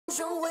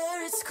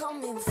Where it's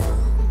coming from.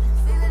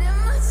 Feel it in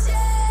my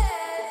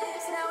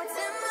chest, now it's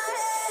in my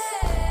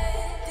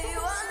head. Do you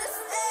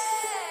understand?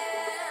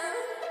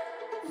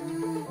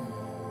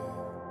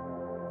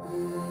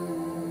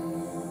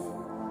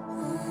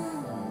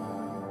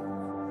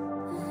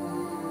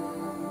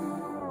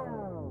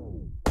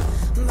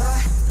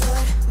 My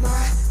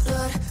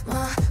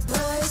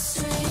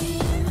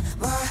bloodstream.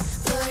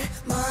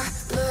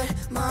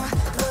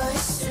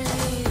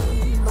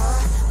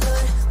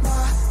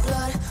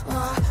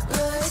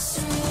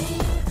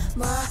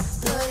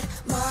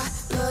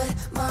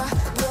 My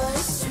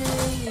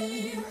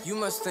bloodstream. You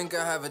must think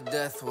I have a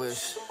death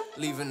wish,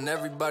 leaving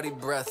everybody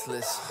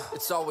breathless.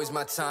 It's always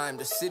my time,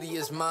 the city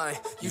is mine.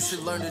 You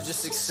should learn to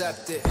just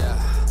accept it.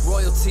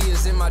 Royalty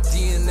is in my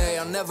DNA.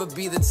 I'll never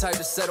be the type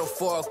to settle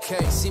for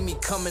okay. See me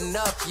coming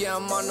up, yeah,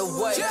 I'm on the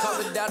way.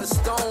 Covered out of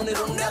stone,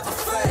 it'll never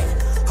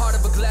fade. Heart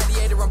of a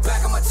gladiator, I'm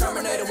back on my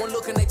Terminator. One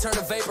look and they turn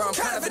to vapor. I'm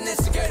kind of an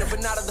instigator,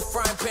 but not of the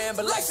frying pan,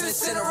 but life's an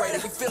incinerator.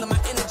 Be feeling my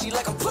energy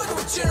like I'm plugged to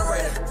a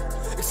generator.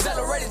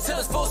 Accelerating till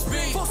it's full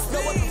speed. No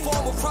other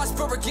form will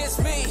prosper against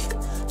me.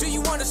 Do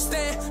you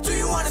understand? Do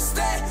you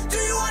understand? Do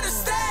you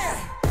understand?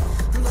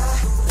 My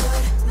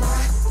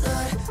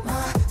bloodstream.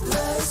 My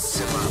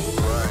bloodstream.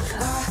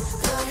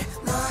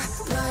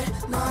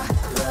 My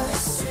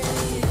bloodstream.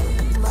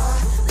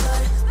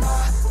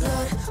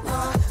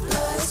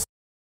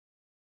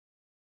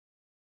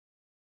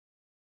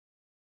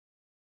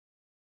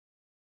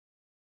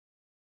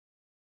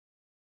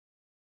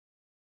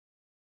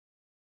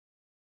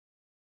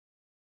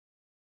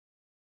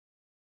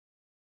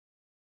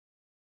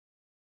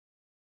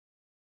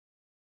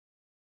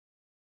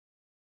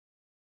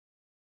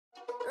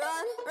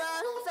 Run,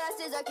 fast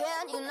as I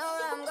can. You know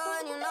where I'm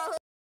going, you know who.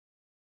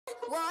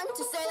 Want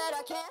to say that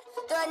I can't.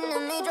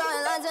 Threatening me,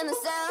 drawing lines in the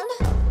sound.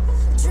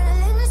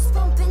 Adrenaline is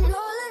pumping,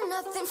 all or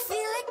nothing,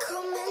 feel it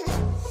coming.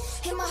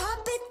 Hear my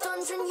heartbeat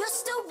thundering, you're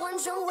still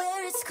wondering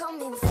where it's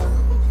coming from.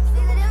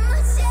 Feel it in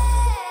my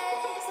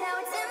chest, now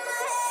it's in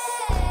my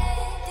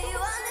head. Do you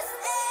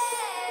understand?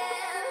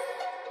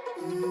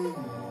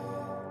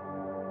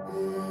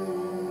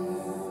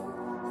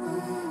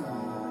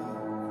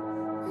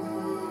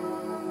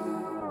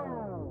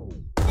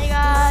 Hey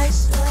guys.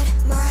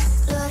 My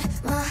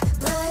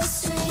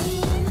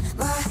bloodstream.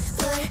 My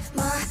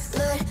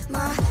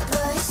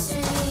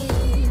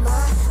bloodstream.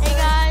 Hey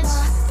guys.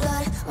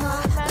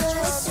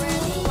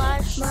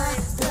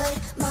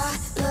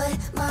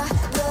 My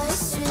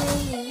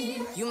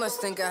bloodstream. You must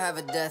think I have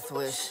a death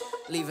wish,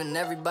 leaving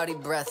everybody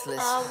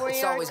breathless. We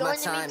It's are always my going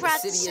to be time, the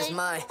city is practicing.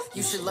 mine.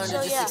 You should learn to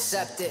So, just yeah.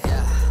 accept it.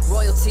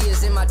 Royalty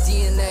is in my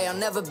DNA. I'll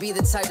never be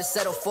the type to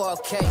settle for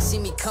okay. See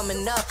me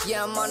coming up,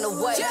 yeah, I'm on the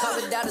way.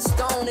 Covered out of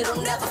stone,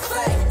 it'll never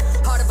fade.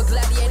 Heart of a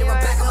gladiator, I'm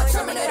back on my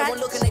Terminator. One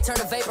look and they turn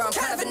to vapor. I'm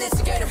kind of an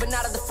instigator, but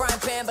not of the frying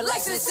pan, but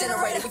life's an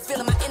incinerator. Be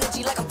feeling my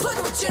energy like I'm plugged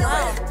to a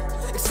generator.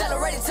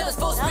 Accelerating till it's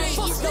full speed.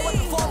 No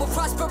other form will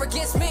prosper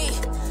against me.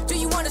 Do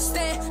you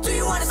understand? Do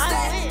you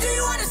understand? Do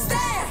you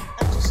understand?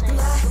 I'm just saying.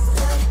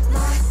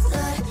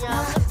 Yeah,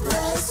 I'm the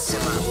first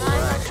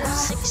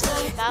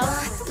 916,000.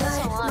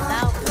 That's a lot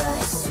about.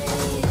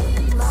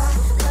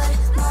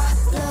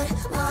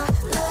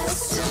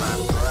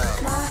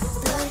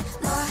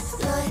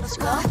 Let's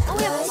go. Oh,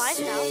 we have 5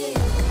 now.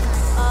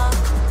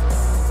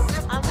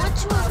 I want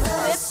to equip the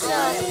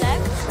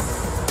effect.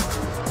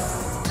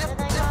 Then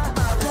I got.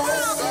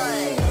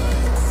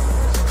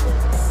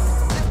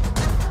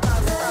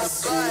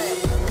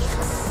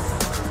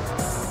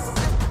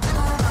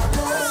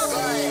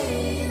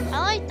 I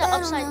like the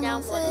upside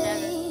down one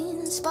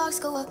better. Sparks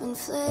go up in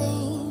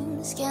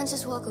flames, can't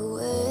just walk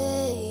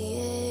away.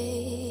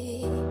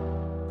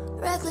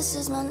 Reckless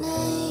is my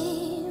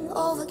name,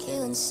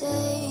 overkill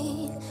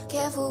insane.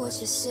 Careful what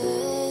you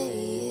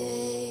say.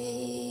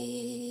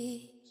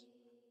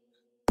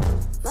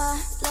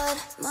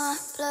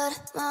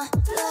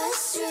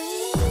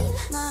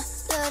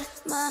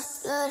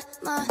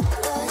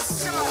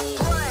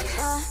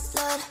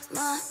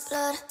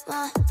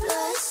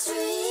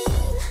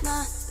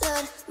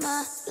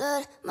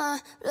 My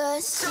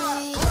bloodstream.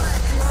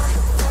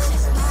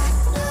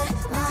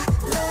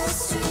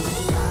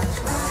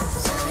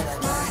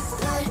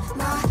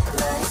 My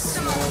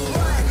bloodstream.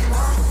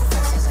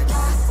 My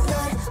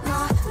bloodstream. My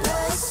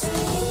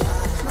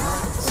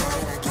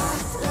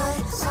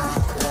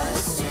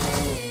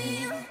bloodstream.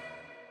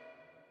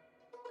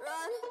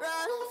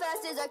 Run,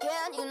 fast as I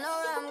can. You know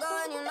where I'm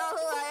going, you know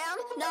who I am.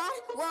 Not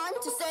one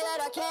to say that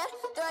I can't.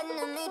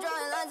 Threatening me,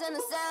 drawing lines in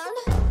the sound.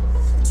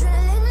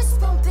 Adrenaline is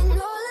pumping,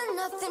 all or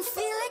nothing,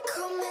 feel it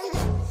coming.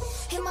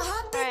 Hear my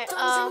heartbeat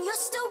thundering, you're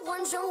still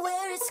wondering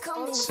where it's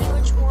coming. Let's see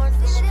which one.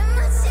 Feel it in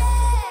my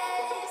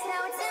chest,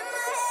 now it's in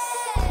my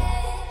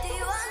head. Do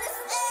you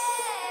understand?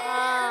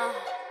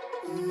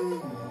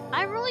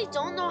 I really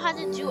don't know how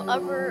to do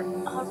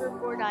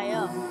hoverboard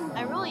IO.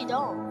 I really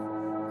don't.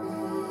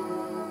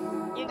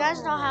 You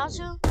guys know how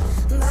to?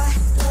 My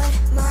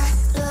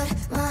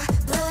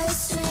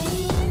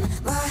bloodstream.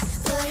 My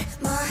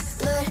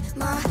bloodstream.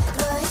 My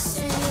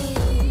bloodstream.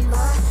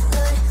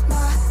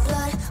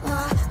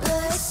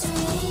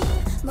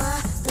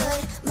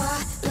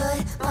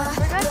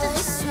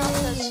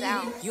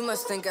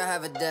 must think I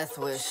have a death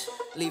wish,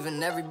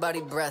 leaving everybody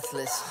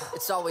breathless.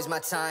 It's always my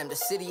time, the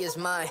city is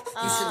mine.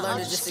 You should learn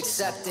to just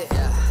accept it.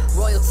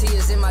 Royalty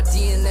is in my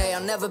DNA,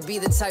 I'll never be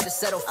the type to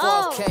settle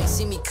for okay.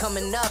 See me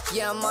coming up,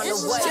 yeah, I'm on the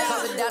way.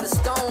 Carved out of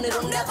stone,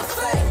 it'll never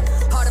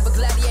fade. Heart of a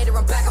gladiator,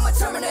 I'm back on my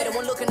Terminator.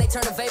 One look and they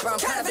turn to vapor, I'm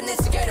kind of an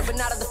instigator, but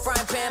not of the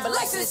frying pan, but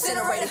life's an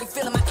incinerator. Be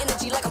feeling my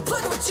energy like I'm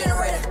plugged to a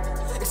generator.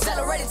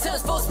 Accelerating till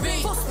it's full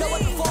speed. No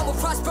weapon form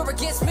will prosper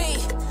against me.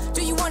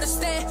 Do you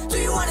understand? Do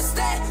you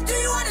understand? Do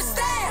you understand?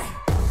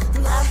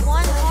 I have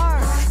one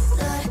heart.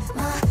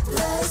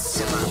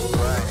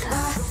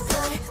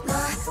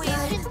 Wait,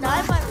 you can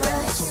die by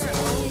running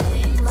here.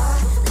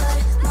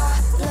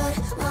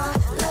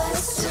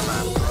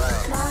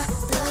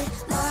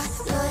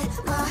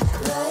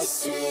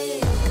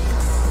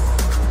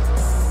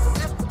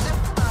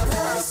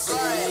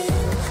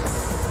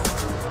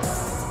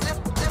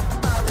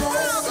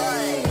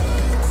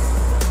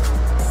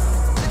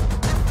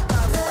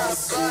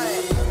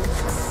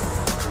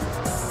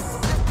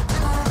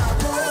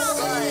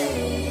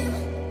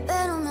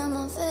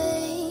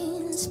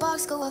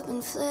 Go up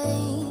in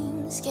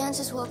flames, can't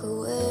just walk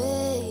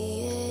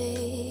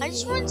away. I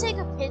just want to take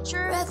a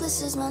picture.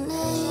 Reckless is my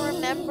name.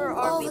 Remember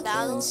RBB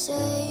battle.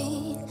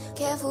 Insane.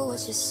 Careful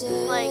what you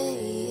say. Like,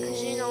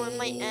 cause you know it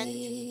might end.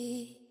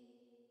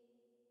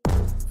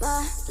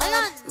 My I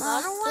got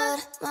another one.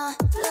 My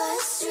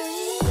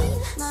bloodstream.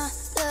 My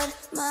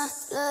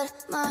bloodstream.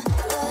 I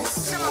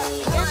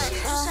guess you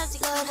just have to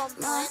keep on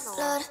playing a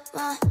lot.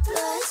 My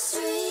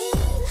bloodstream.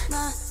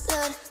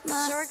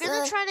 So we're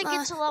gonna try to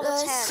get to level 10.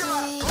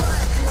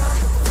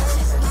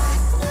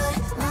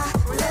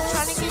 We're gonna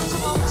try to get to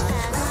level 10.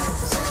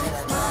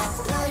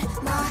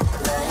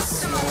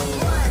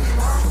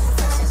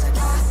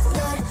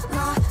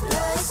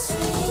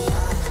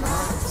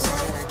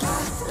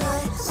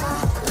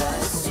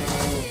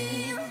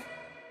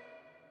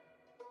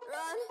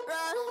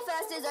 Run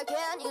fast as I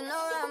can. You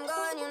know where I'm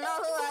going, you know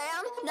who I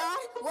am. Not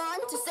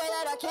one to say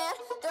that I can't.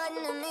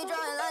 Threatening me,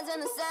 drawing lines in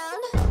the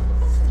sand.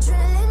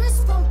 Adrenaline is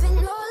pumping,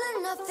 all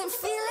or nothing,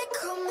 feel it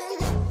coming.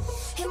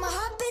 Hear my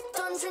heartbeat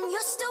thundering,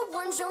 you're still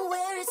wondering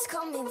where it's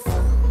coming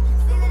from.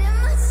 Feel it in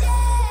my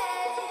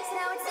chest,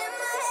 now it's in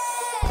my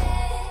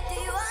head. Do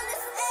you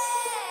understand?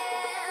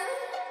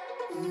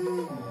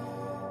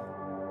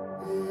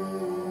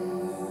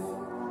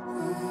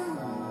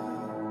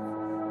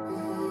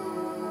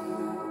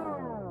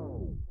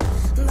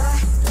 My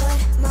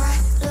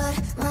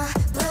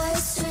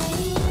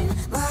bloodstream.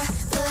 My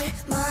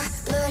bloodstream.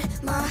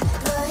 My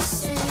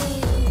bloodstream.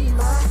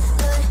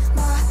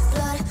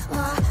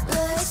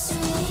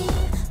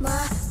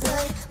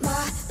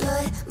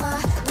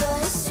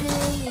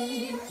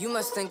 You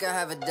must think I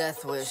have a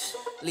death wish,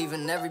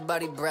 leaving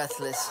everybody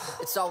breathless.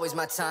 It's always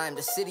my time,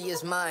 the city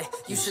is mine.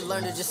 You should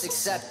learn to just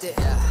accept it.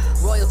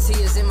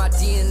 Royalty is in my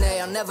DNA,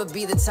 I'll never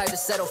be the type to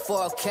settle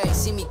for okay.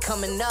 See me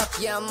coming up,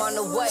 yeah, I'm on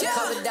the way.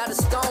 Carved out of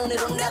stone,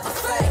 it'll never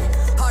fade.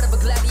 Heart of a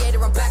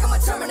gladiator, I'm back on my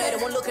Terminator.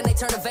 One look and they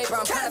turn to vapor,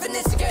 I'm kind of an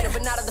instigator,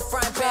 but not of the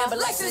frying pan, but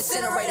life's an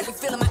incinerator. Be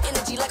feeling my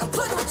energy like I'm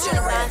plugged to a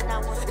generator.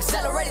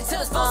 Accelerating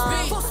till it's full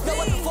speed. No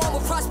weapon form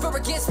will prosper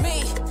against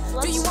me.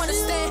 Do you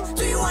understand?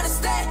 Do you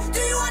understand? Do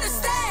you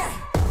understand?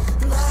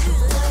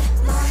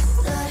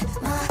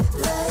 My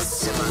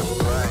bloodstream.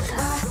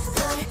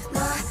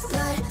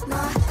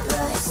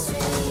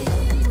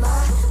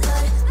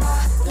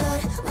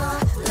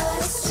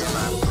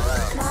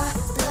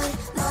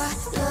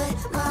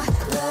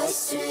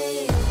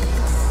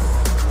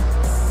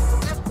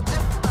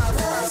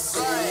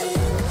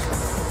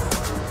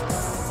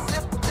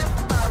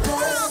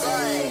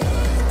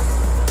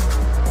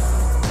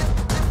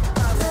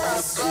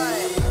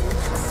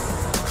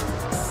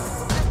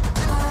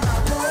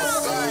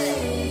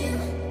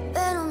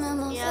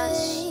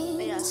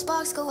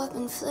 Sparks go up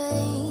in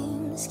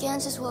flames,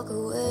 can't just walk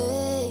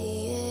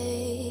away.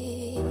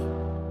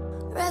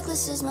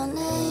 Reckless is my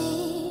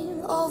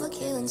name,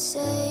 overkill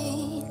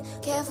insane.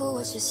 Careful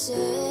what you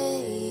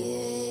say.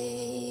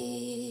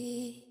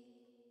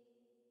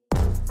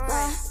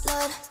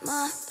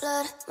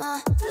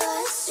 My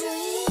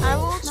bloodstream. I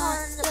will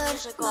turn the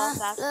music off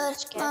after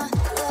this game.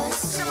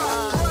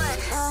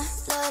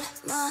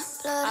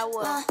 I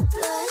will.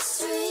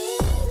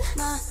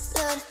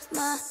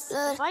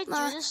 If I do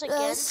this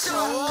again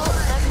solo,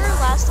 remember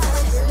last time I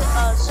did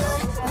solo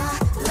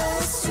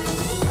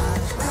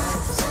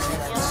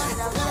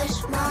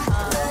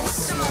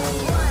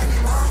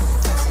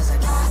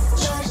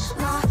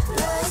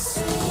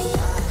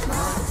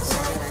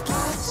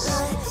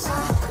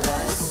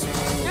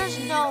There's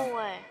no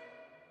way.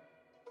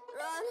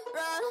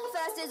 Run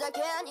fast as I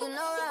can. You know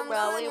where I'm Bro,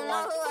 going, you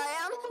know who I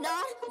am.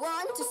 Not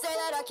one to say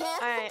that I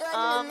can't. Alright,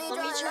 let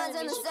me turn the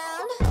music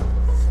off.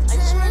 I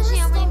just want to see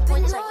how many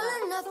points I got.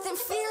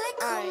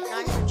 Alright, now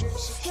you're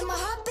just... Hear my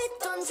heartbeat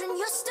thundering,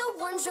 you're still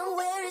wondering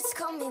where it's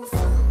coming from.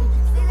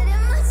 Feel it in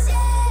my chest.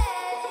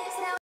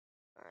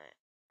 Alright,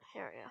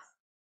 here we go.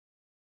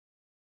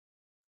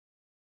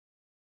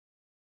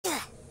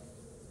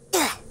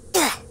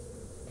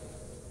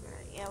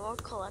 Alright, yeah, we'll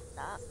collect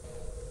that.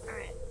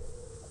 Alright.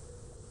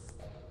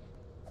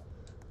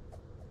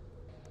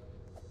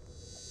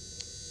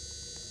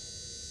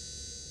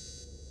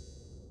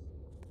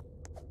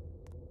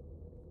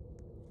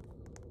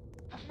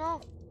 no.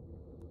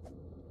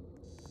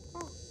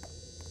 Oh.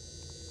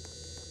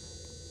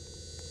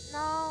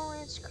 No,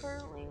 it's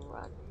currently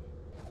running.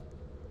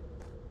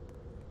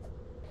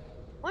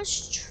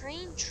 What's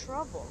train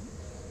trouble?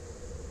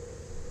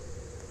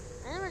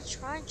 I never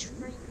tried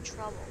train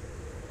trouble.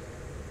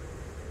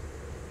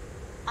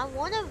 I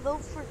want to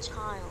vote for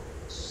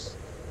tiles,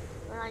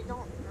 but I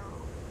don't know.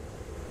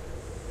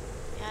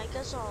 Yeah, I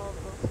guess I'll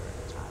vote for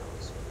the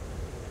tiles.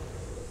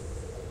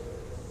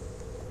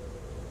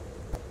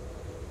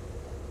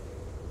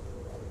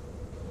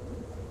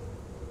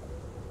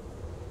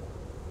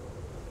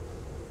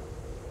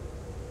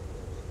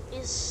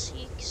 Is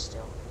Seek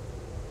still?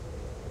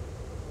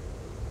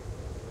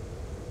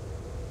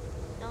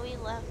 No, he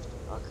left.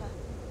 Okay.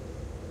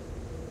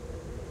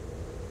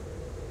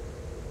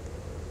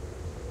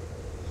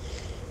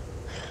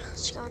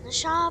 Let's go in the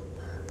shop.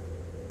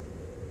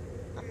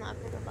 I'm not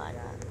gonna buy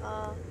that.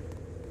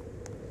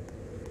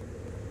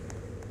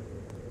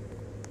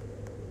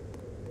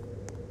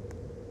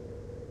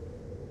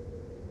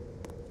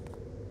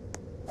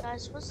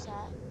 Guys, what's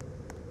that?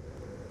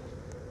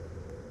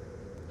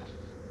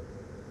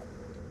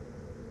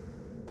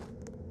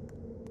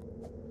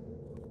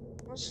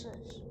 What's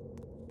this?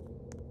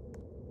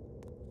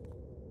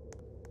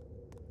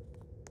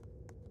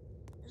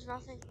 There's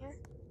nothing here.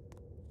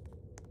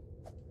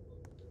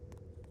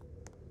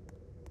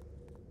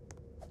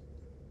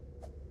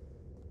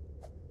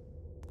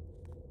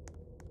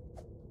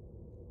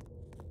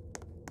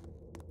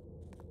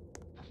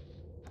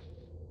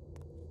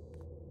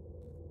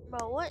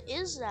 Bro, what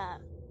is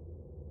that?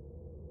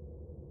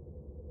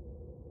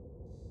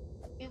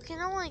 You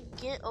can only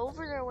get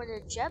over there with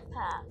a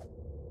jetpack.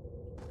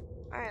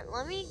 Alright,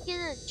 let me get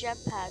a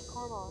jetpack.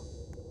 Hold on.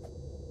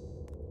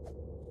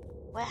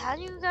 Wait, how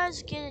do you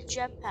guys get a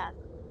jetpack?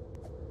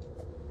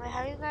 Wait,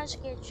 how do you guys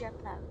get a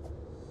jetpack?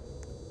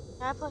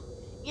 Can I play?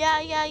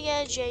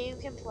 Yeah, Jay, you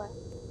can play.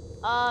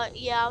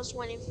 Yeah, I was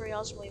waiting for you. Yeah, I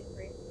was waiting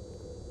for you.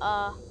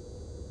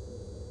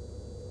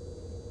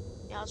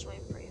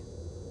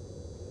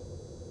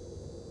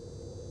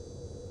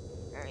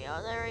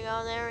 There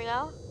we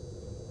go.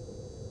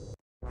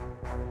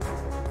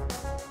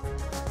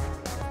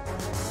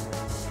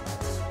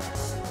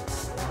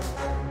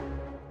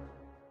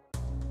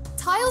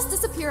 Tiles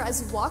disappear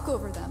as you walk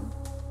over them.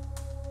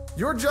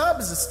 Your job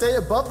is to stay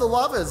above the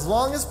lava as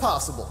long as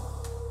possible.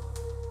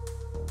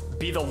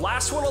 Be the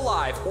last one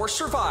alive or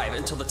survive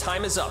until the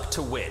time is up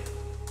to win.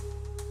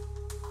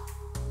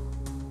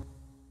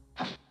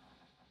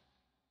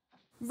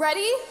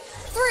 Ready?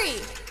 3,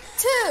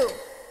 2,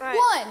 Right,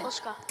 1. let's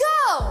go.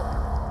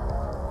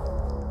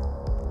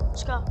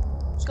 Let's go.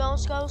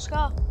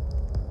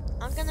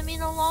 I'm gonna be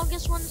the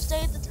longest one to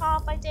stay at the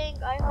top, I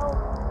think. I hope.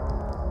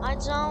 I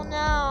don't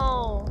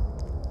know.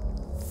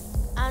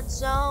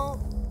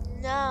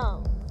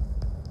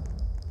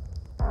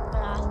 But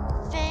I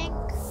think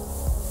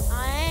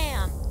I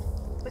am.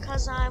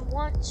 Because I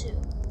want to.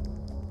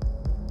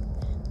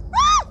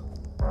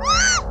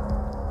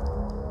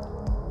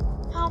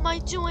 How am I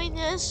doing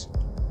this?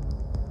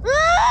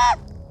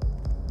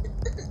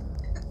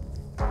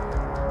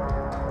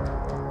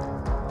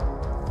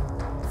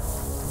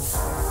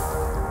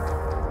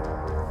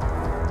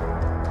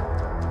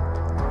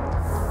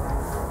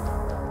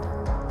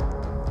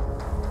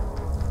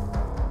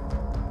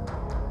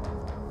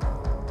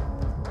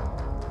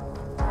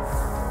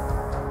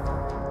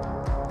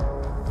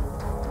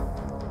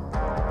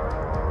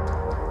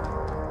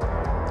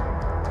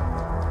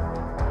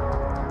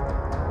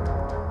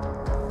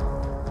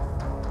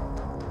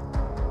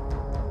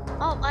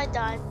 Oh, I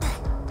died.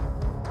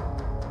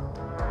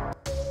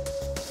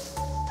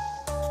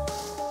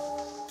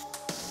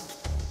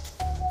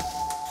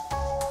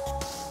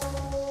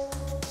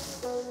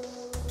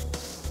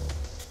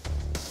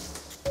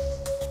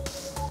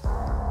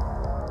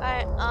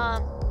 Alright,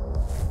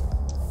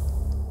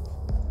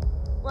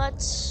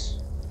 let's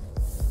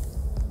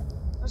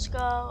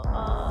go,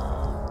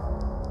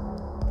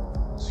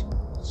 let's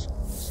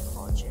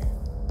call Jay.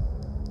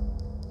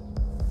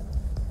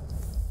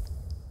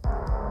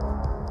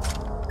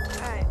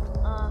 Alright,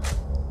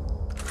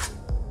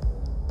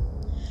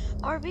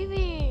 RBB!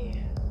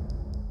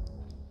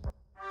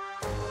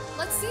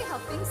 Let's see how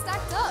things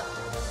stacked up.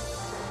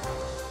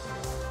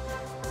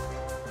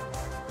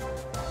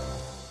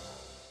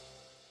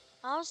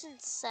 I was in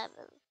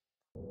 7th.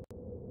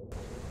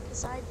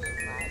 Because I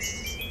did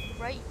last.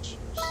 Right juice.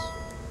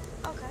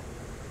 Okay.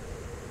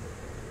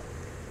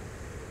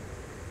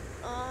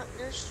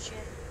 There's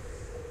Jay.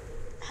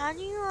 How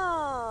do you,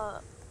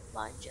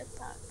 find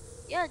jetpack?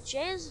 Yeah,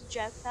 Jay is a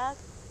jetpack.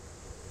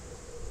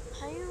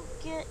 How do you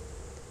get...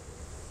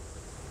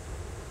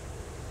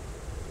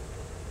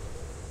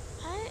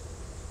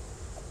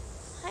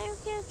 How do you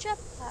get a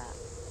jetpack?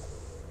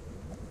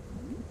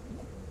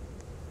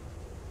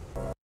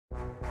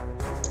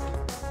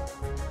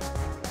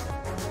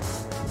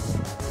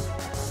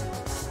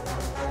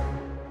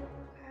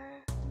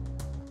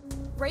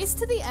 Race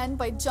to the end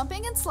by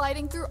jumping and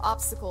sliding through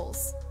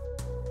obstacles.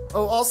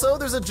 Oh, also,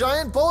 there's a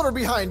giant boulder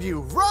behind you.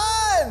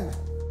 Run!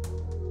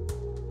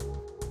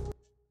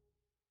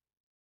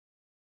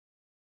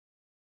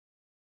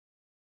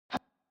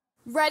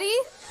 Ready?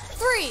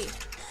 3,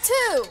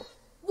 2,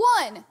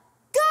 1,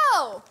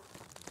 go!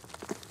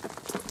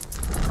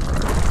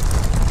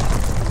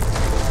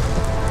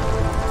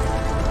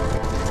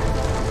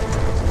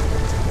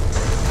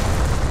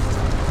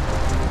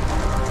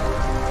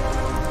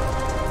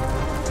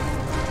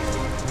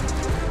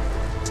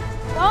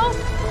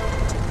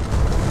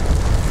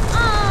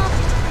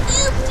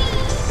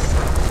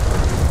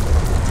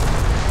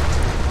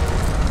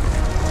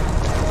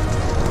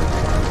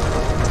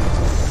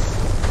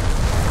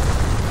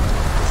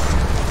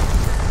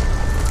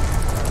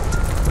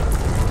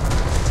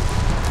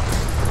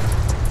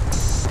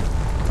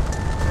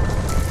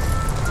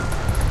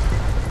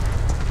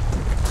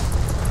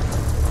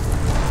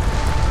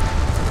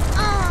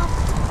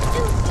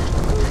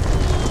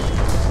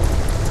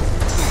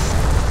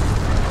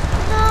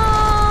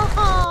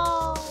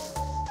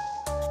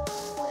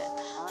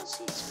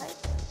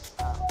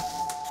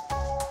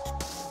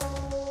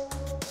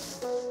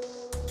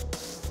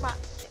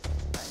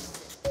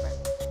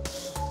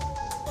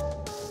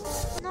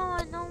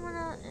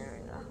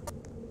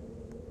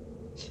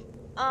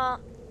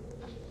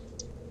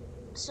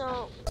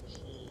 So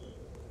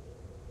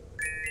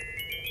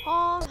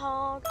hold,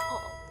 hold,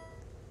 hold,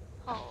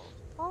 hold,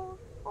 hold,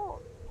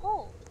 hold,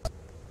 hold,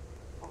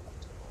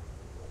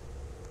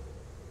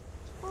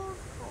 hold,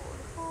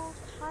 hold.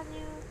 How do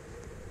you?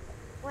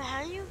 Wait,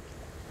 how do you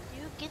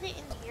get it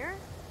in here?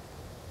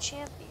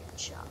 Champion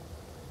shop.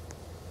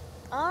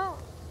 Oh,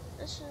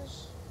 this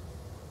is.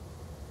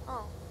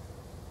 Oh,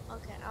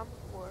 okay. I'm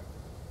poor.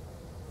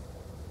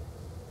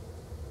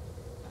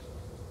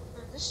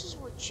 This is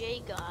what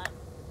Jay got.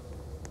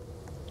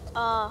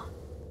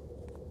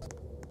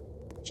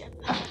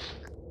 Jetpack.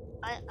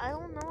 I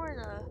don't know where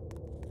the.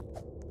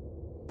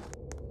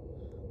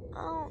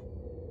 I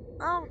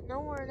don't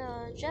know where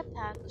the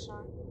jetpacks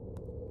are.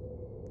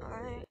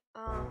 Alright,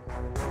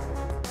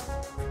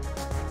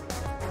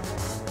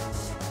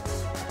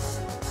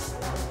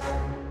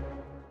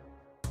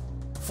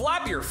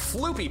 Flap your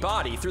floopy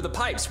body through the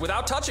pipes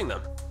without touching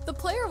them. The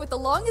player with the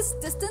longest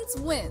distance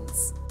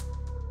wins.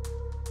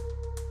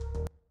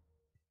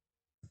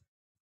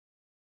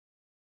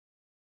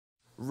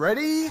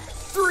 Ready?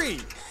 3,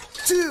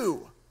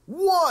 2,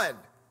 1,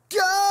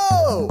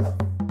 go!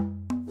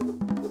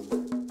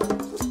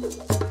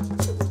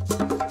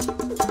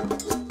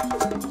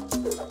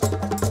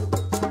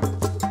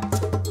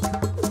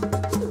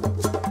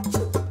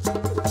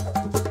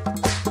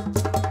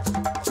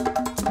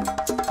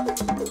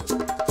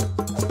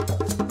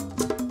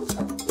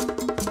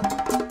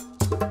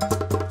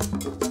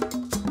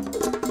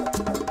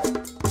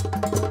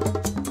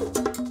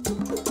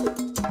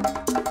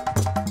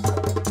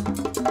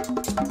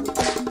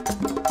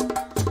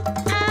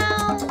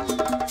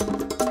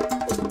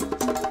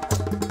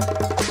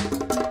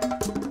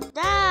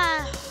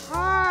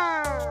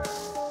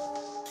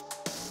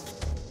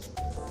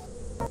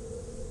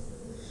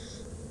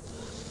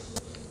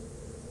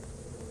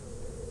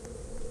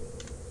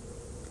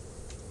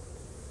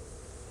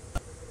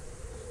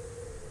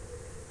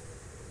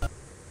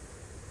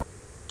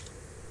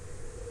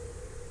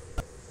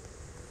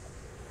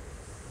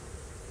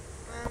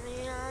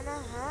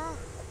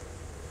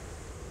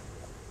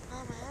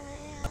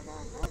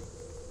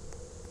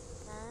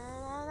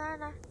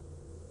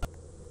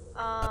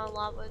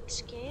 Lava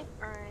escape,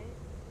 alright.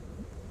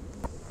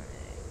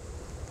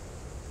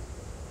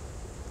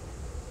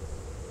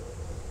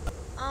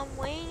 I'm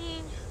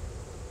waiting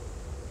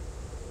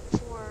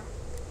for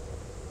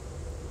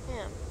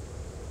him.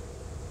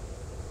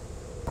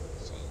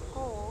 Say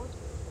hold,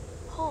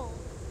 hold,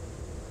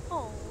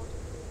 hold,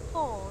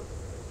 hold,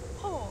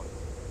 hold,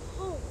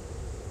 hold,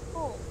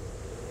 hold,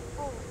 hold, hold,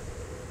 hold,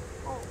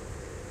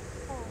 hold,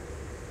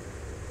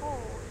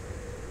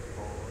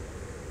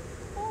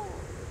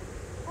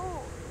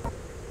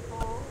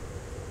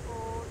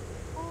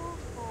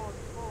 hold,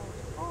 hold,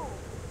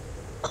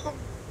 hold.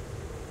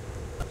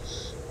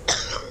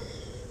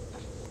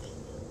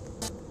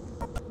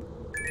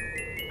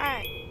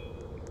 Alright,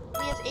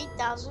 we have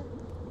 8,000.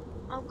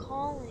 I'm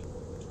calling.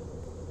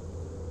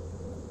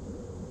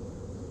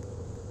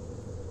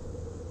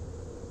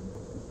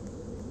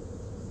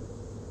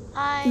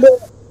 Hi.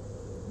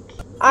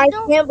 I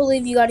can't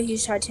believe you gotta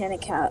use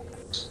Titanic Cat.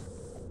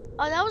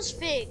 Oh, that was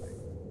fake.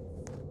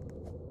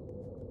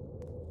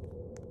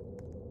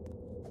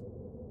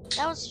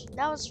 That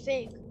was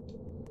fake.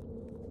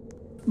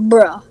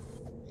 Bruh.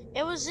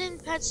 It was in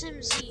Pet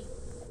Sim Z.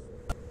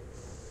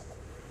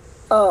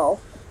 Oh.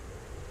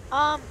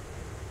 How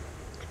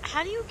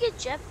do you get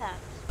jetpacks?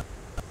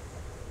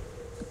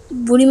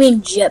 What do you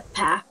mean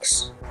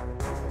jetpacks?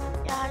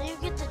 Yeah, how do you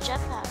get the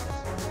jetpacks?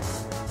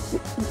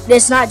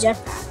 It's not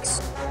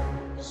jetpacks.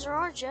 Because there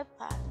are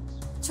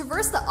jetpacks.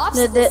 Traverse the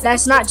obstacles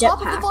that's to not the top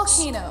of the jetpacks.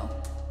 volcano.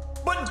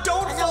 But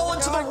don't fall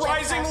into the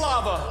rising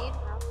lava.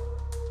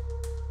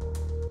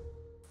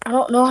 I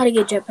don't know how to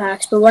get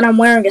jetpacks, but what I'm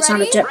wearing is not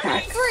a Ready?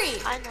 jetpack.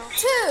 3, I know.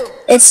 2,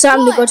 It's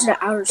time to go 1, to the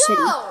outer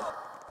city. go!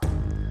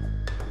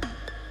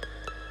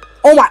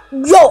 Oh my,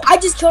 yo, I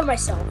just killed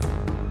myself.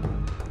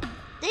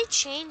 They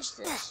changed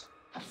this.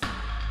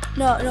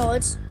 No,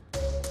 it's.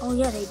 Oh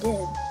yeah, they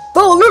did.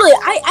 Bro, literally,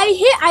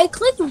 I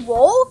clicked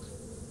roll,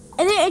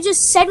 and then it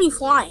just sent me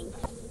flying.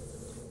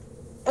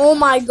 Oh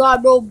my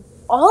god, bro!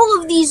 All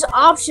of these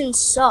options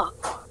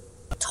suck.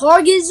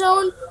 Target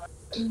zone,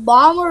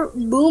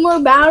 boomer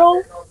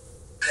battle,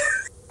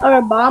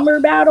 or bomber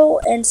battle,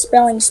 and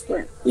spelling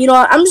sprint. You know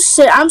what?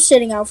 I'm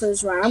sitting out for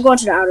this round. I'm going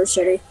to the outer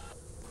city.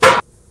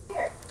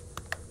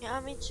 Yeah,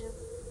 me too.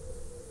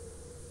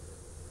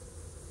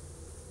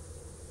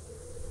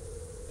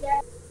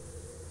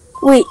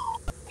 Wait,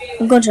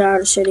 I'm going to the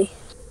outer city.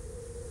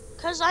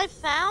 Cause I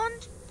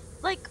found,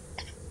 like,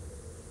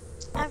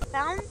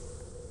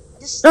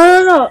 this.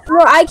 No.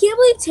 I can't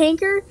believe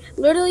Tanker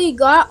literally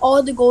got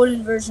all the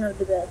golden version of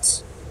the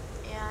bits.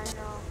 Yeah, I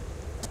know.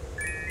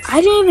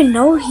 I didn't even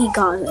know he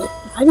got it.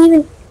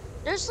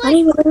 There's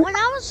like, when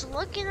I was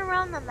looking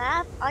around the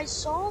map, I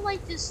saw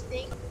like this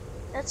thing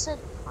that said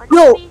punch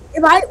Yo, me.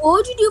 what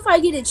would you do if I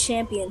get a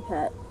champion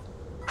pet?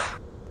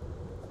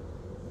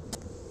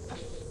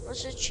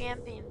 What's a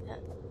champion pet?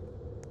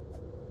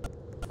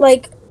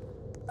 Like,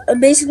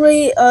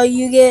 basically,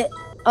 you get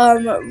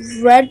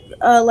red,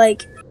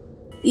 like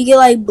you get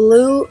like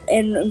blue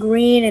and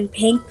green and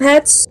pink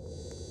pets,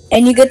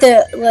 and you get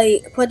to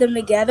like put them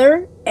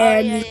together,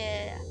 and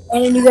Yeah.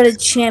 and then you get a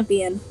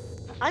champion.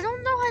 I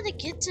don't know how to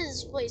get to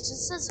this place. It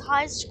says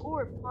high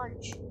score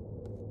punch.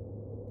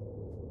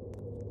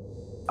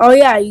 Oh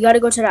yeah, you gotta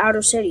go to the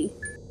outer city.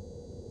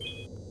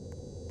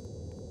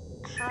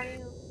 How do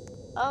you?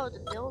 Oh, the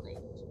building.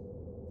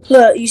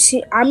 Look, you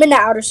see, I'm in the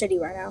outer city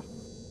right now.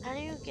 How do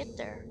you get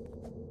there?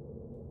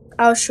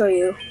 I'll show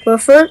you.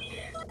 But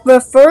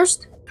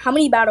first, how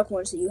many battle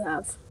coins do you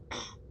have?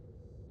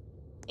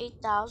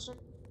 8,000.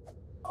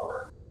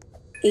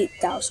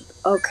 8,000.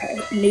 Okay,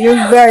 you're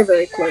very,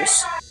 very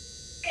close.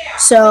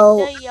 So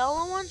Wait, the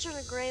yellow ones or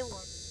the gray ones?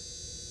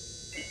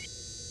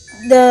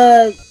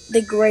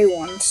 the gray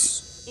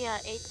ones. Yeah,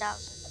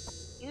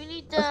 8,000. You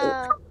need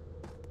the.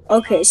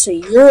 Okay, so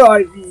you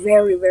are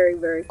very, very,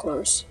 very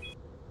close.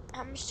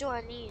 How much do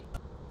I need?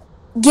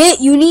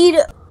 You need,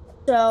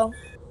 so,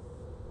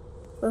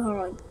 wait, hold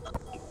on.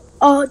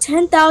 Oh,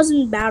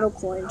 10,000 battle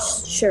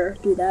coins. Sure,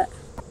 do that.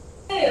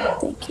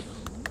 Thank you.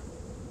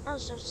 Oh,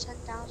 so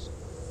 10,000.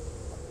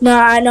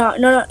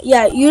 No.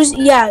 Yeah,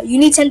 you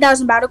need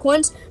 10,000 battle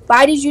coins, but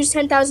I just use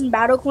 10,000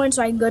 battle coins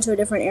so I can go to a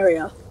different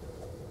area.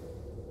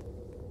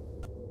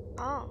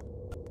 Oh.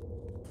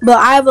 But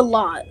I have a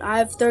lot. I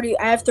have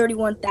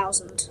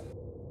 31,000.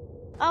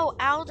 Oh,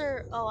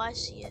 outer. Oh, I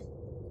see it.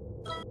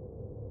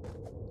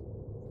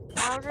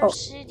 Outer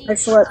city. I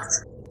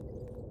flipped.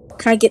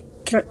 Can I?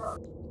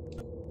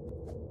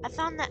 I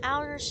found the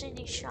outer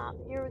city shop.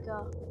 Here we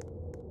go.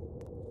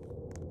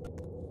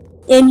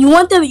 And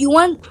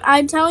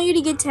I'm telling you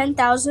to get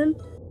 10,000,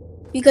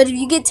 because if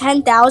you get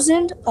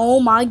 10,000, oh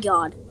my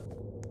god.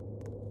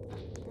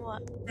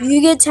 What? If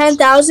you get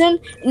 10,000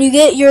 and you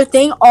get your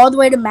thing all the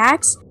way to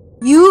max,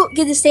 you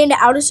get to stay in the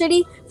outer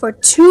city for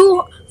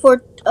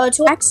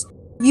 2x.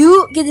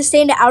 You get to stay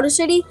in the outer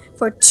city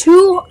for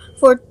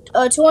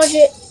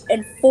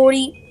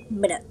 240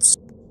 minutes.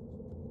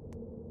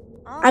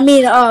 Oh. I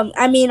mean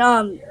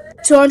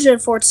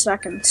 240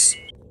 seconds.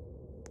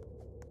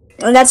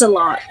 And that's a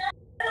lot.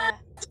 Yeah.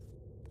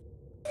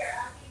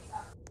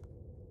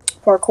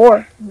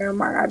 Parkour. Never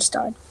mind, I just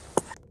died.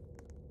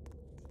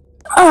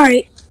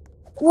 Alright.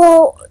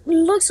 Well,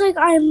 looks like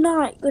I am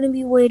not going to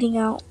be waiting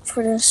out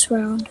for this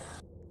round.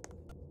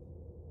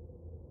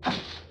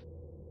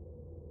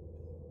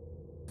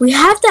 We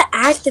have to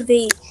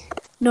activate...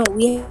 No,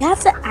 we have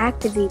to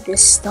activate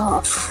this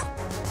stuff.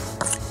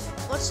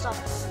 What stuff?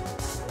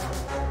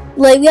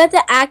 Like, we have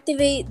to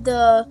activate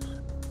the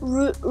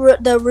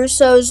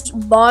Russo's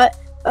bot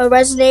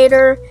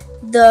resonator,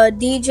 the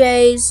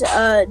DJ's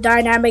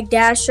dynamic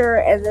dasher,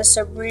 and the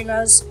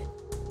Sabrina's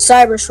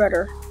cyber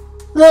shredder.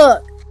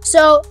 Look,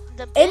 so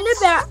in the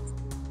back,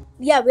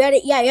 yeah,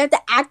 you have to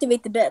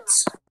activate the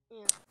bits.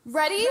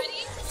 Ready?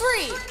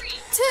 3, 2, 1.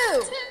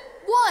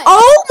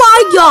 Oh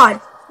my god!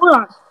 Hold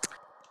on.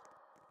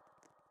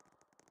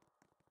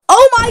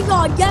 Oh my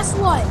god! Guess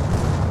what?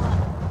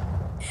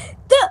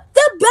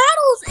 The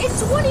battle's in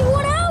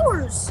 21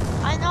 hours.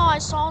 I know. I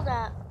saw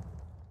that.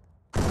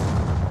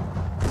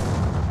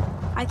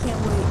 I can't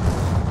wait.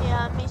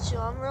 Yeah, me too.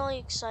 I'm really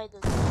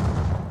excited.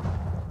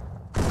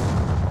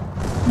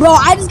 Bro,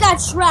 I just got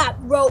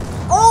trapped, bro.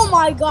 Oh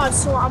my god,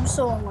 I'm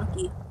so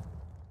unlucky.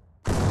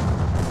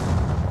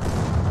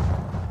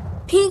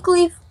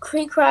 Pinkleaf,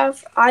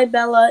 Creekcraft,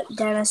 Ibella,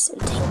 Dennis,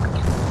 and Tanker.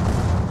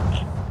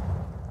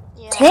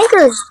 Yeah.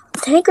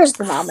 Tanker's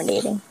the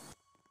nominating.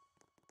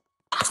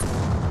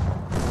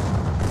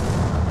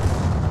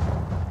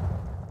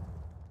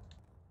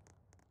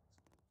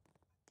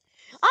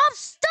 I'm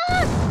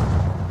stuck!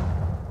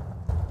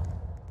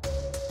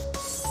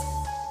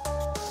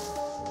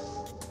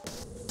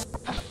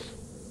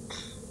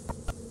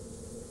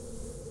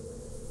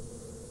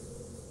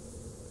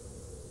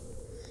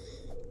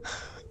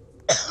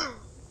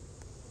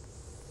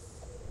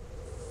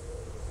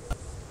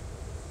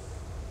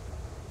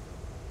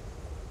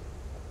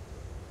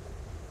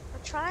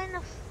 trying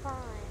to find.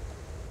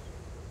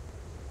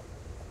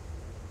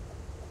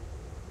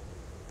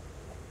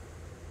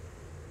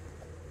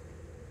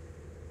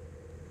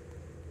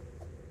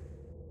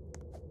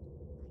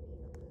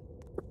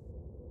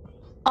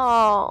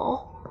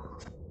 Oh.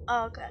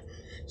 Okay.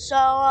 So,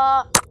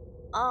 uh,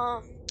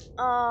 oh,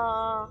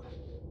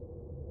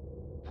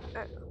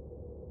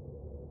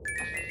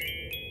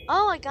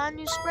 I got a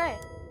new spray.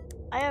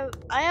 I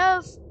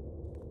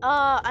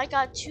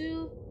got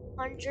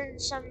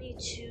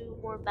 272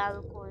 more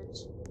battle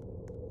coins.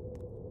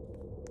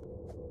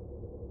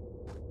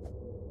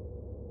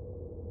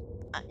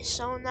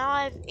 So now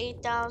I have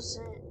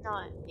 8,000.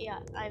 No, yeah,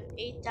 I have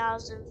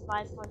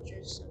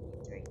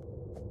 8,573.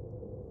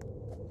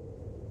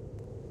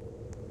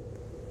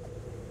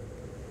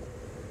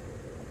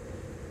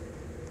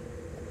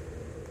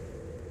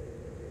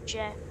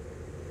 Jay.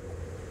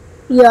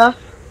 Yeah.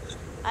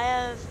 I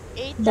have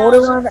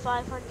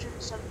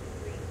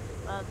 8,573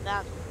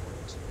 battle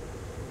points.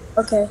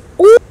 Okay.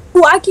 Ooh,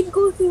 I can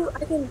go through.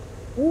 I can.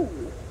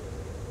 Ooh.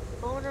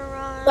 Boulder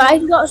run. So I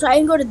can go. So I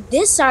can go to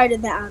this side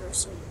of the outer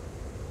city.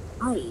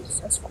 Nice.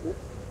 That's cool.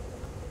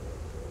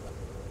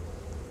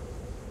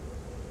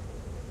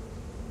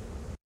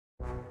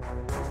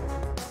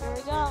 Here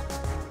we go.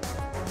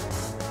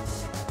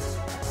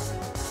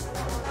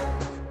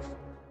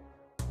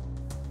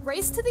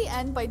 Race to the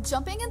end by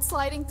jumping and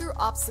sliding through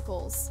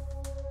obstacles.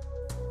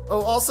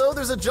 Oh, also,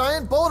 there's a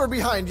giant boulder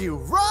behind you.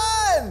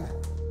 Run!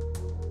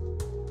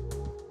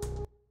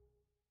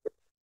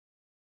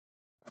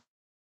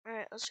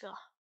 Alright, let's go.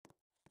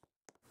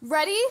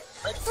 Ready?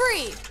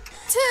 3,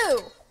 2,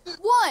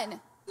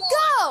 1,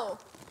 go!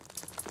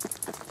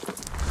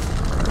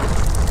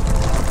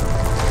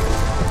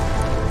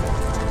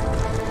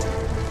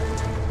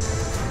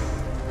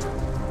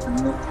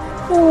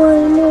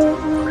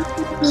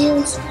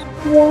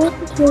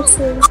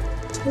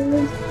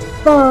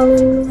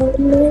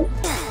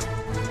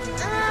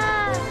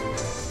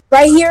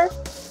 Right here.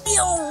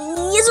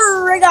 Yes,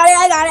 sir. I got it.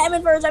 I got it. I'm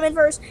in first. I'm in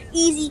first.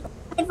 Easy.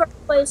 I'm in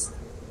first place.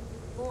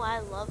 Oh, I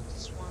love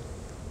this one.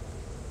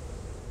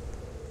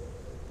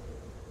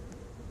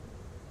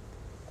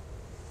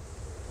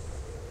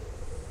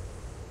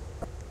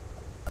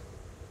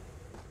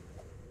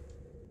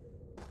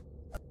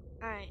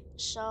 Alright,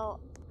 so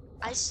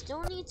I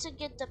still need to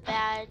get the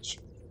badge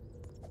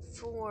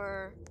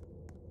for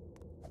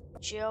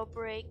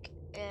Jailbreak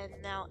and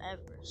Mount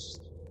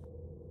Everest.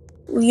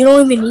 Well, you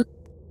don't even need.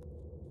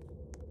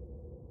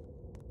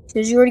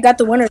 Because you already got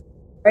the winner,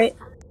 right?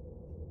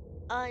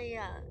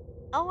 Yeah.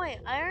 Oh wait,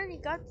 I already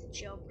got the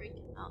Jailbreak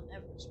and Mount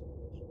Everest.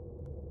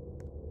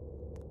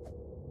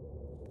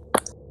 I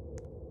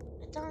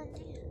don't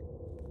need it.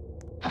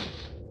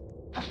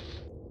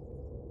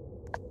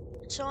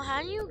 So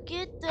how do you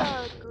get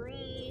the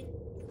green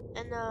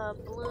and the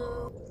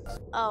blue?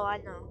 Oh, I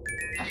know.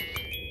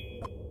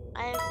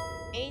 I have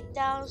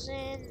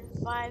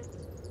 8,805.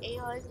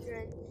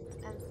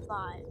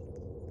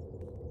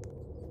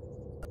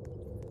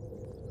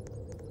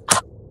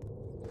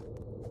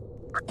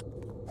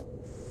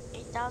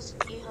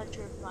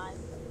 8,805.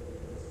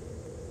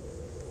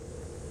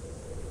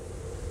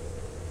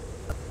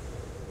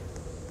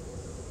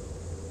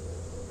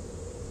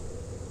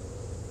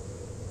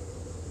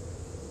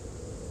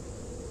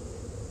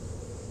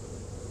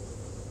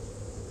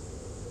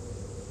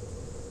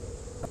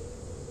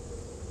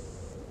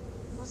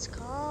 Let's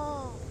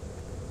go.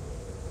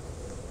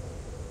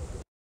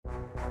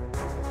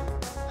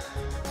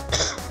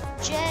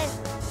 Jay.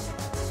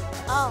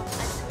 Oh,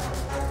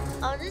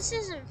 this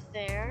isn't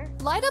fair.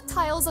 Light up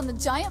tiles on the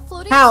giant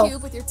floating How?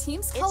 cube with your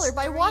team's color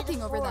by 3 to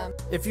walking over 4. them.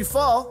 If you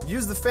fall,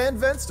 use the fan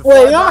vents to Wait,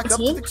 fly you're on back up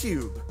to team? the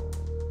cube.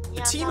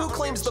 The team who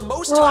claims the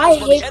most Well, I times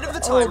by the hate end of the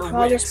timer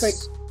progress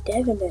wins.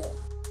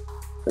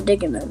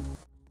 predicament.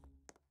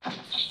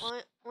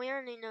 Well, we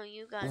already know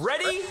you guys.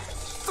 Ready?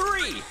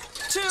 3,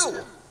 2,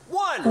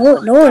 1. Oh,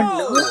 no,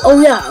 go!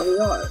 oh yeah, we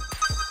are.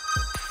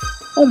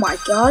 Oh my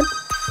god.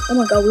 Oh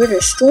my god, we're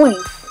destroying.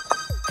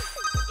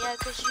 Yeah,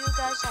 because you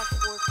guys have 4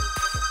 people.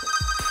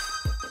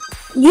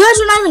 You guys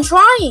are not even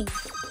trying.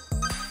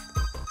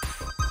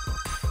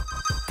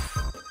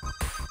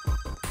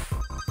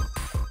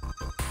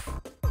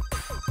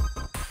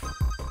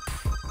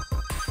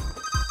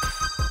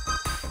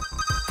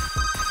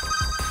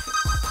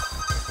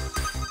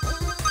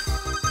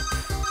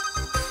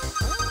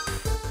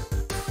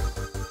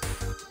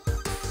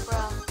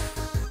 Bro,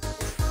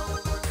 it's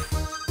over.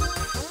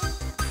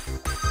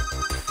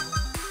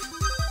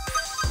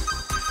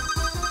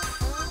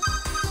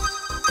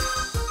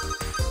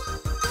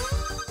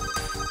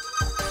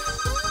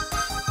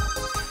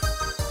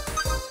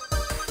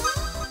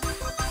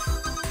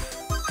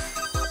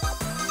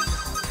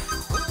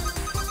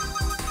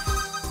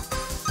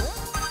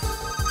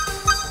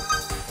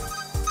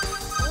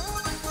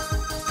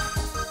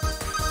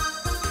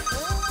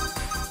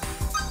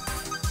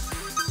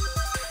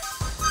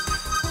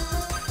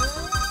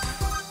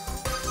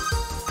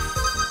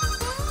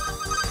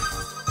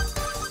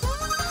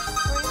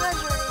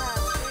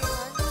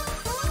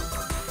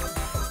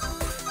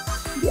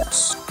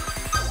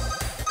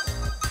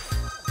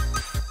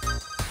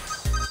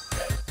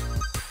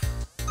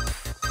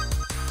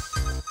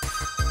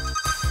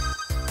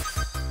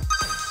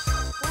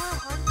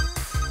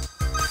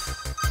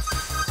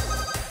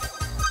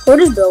 What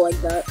is built like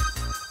that?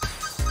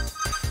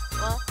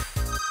 What?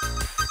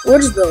 What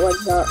is built like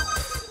that?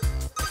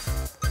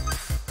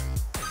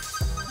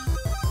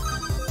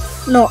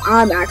 No,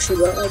 I'm actually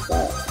built like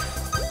that.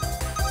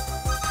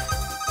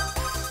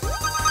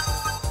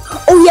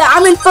 Oh yeah,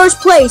 I'm in first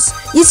place.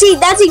 You see,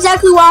 that's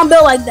exactly why I'm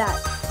built like that.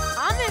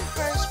 I'm in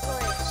first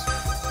place.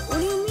 What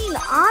do you mean?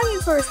 I'm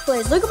in first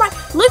place. Look how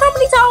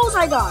many towels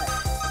I got.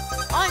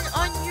 On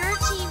your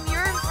team,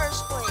 you're in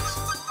first place.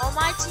 On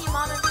my team,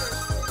 I'm in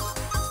first place.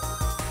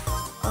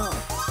 Oh.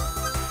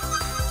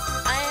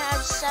 I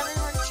have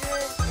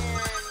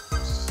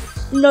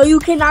 700 and... No, you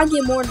cannot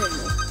get more than me.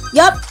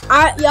 Yup,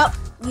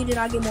 you did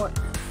not get more.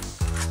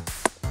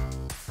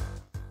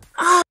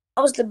 Ah,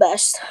 that was the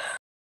best.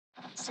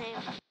 Same.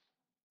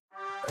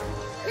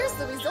 Here's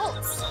the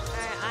results.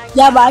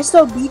 Yeah, but I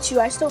still beat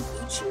you.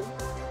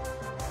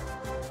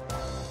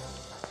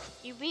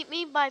 You beat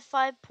me by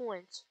 5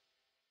 points.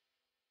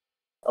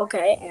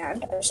 Okay,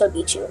 and I still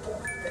beat you.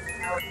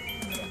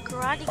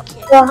 Karate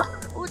Kid.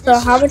 Ooh, So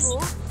this how is much?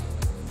 cool.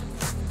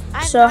 I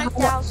have So how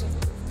 9,000.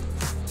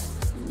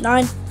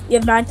 9. You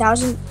have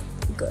 9,000.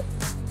 Good.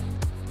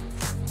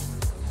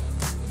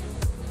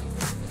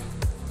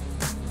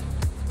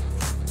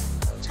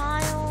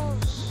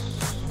 Tiles.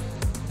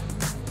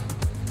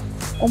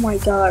 Oh my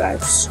god,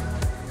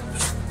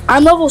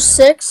 I'm level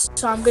 6,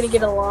 so I'm gonna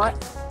get a lot.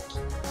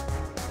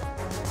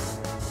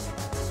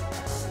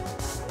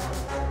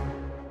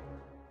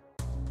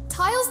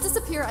 Tiles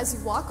disappear as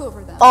you walk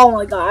over them. Oh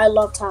my god, I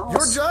love Your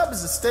tiles. job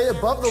is to stay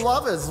above the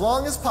lava as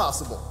long as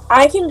possible.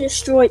 I can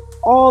destroy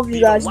all of Be you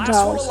the guys in last one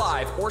tiles.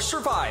 alive or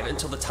survive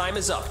until the time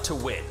is up to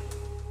win.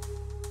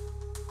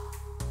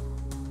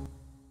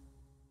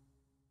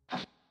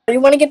 You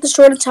want to get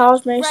destroyed in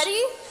tiles, Mace?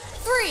 Ready?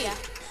 3,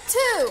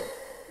 2,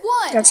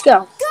 1. Let's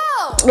go.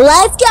 Go!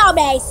 Let's go,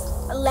 Mace.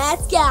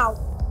 Let's go.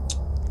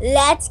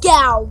 Let's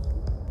go.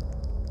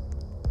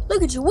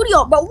 Look at you. What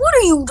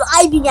are you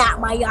driving at,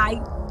 my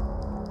guy?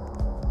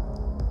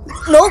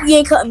 Nope, you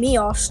ain't cutting me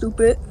off,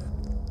 stupid.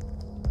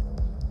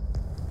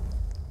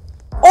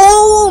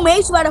 Oh,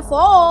 Mace, you gotta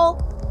fall.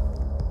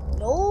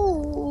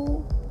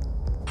 No.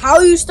 How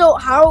are you still?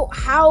 How?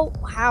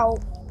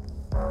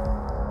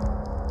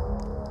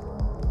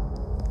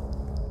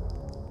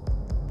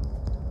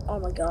 Oh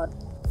my god.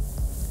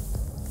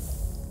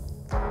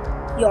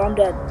 Yo, I'm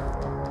dead.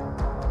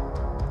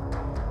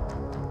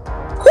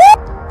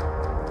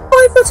 Oh,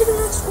 I fell to the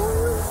next one.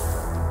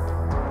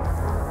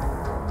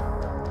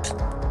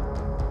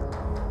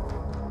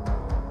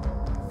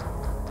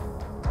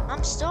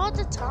 I'm still at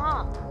the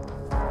top.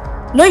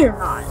 No, you're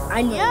not.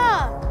 I know.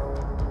 Yeah.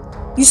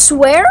 You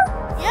swear?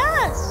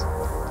 Yes.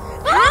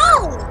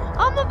 How?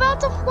 I'm about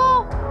to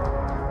fall.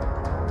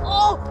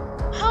 Oh,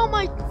 how am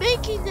I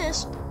making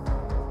this?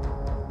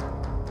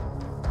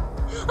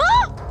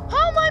 Ah!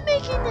 How am I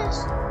making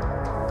this?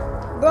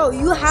 Bro,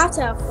 you have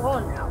to have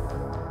fun now.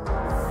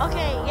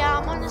 Okay, yeah,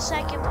 I'm on the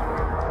second one.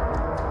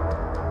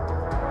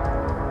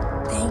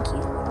 Thank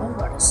you. I'm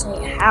about to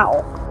say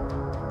how.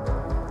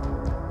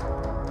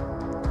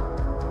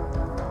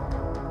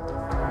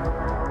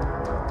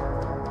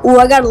 Ooh,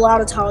 I got a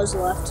lot of towers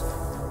left.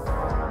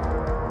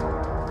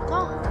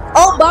 No.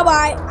 Oh,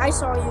 bye-bye. I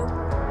saw you.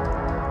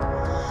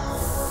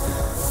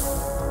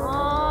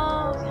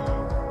 Oh, okay.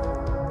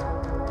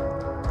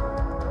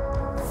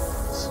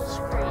 This is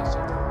crazy.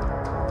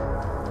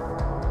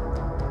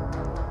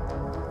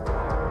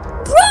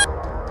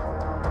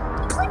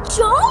 Good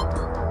jump?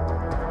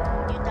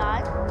 You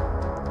died?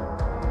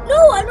 No,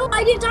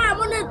 I didn't die. I'm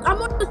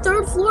on the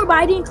 3rd floor, but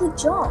I didn't click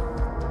jump.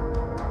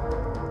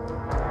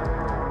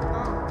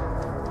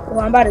 Oh,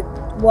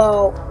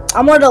 Well,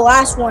 I'm on the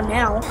last one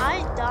now.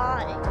 I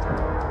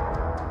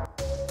died.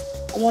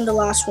 I'm on the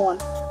last one.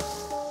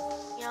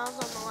 Yeah, I was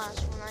on the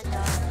last one. I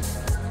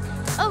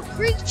died. Oh,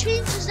 Greek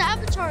changed his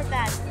avatar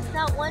back. It's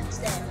not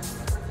Wednesday.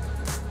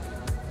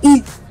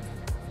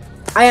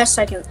 I got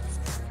second.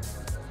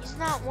 He's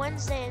not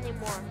Wednesday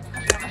anymore.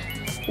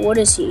 What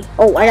is he?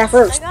 Oh, I got I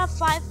first. got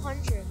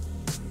 500.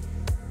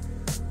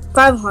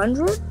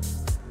 500?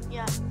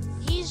 Yeah,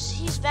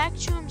 he's back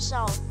to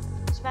himself.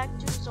 He's back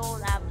to his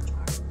old avatar.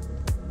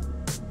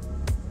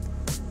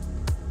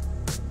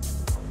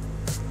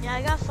 Yeah,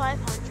 I got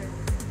 500.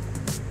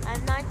 I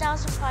have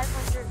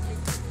 9,500.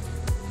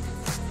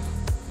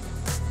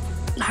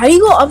 How do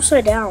you go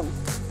upside down?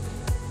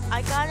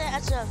 I got it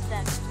as an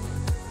effect.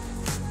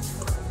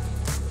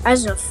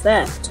 As an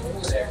effect.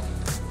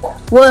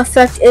 What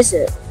effect is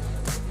it?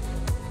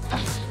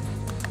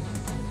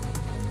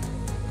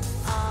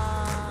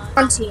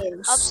 On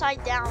teams.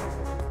 Upside down.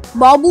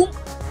 Bubble?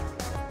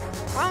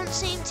 We're on the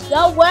same team.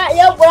 Yo,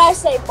 what I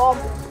say,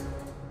 bubble?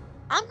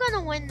 I'm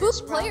gonna win this,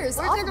 Boost bro. players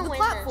We're off gonna of the win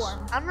platform.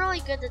 this. I'm really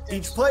good at this.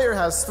 Each player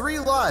has 3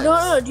 lives.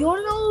 No, do you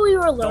want to know what we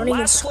were The learning in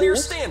last school? player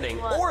standing,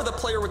 What? or the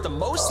player with the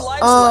most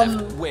lives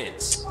left,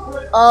 wins.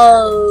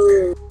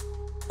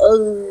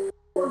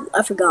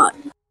 I forgot.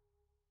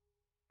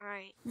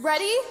 Alright.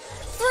 Ready?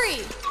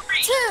 3,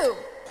 2,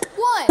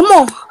 1. Come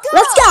on,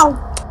 let's go.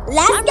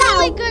 Let's I'm go.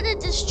 really good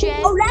at this,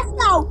 Jay. Oh, let's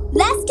go.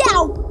 Let's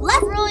go.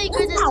 I'm really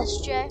good let's at go. this,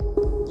 Jay.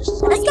 Just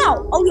to Let's let you go.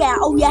 know. Oh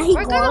yeah, he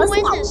We're going. gonna Let's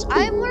win go. this.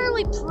 I'm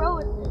literally pro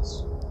at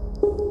this.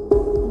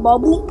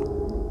 Bubble.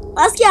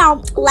 Let's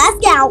go. Let's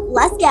go.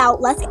 Let's go.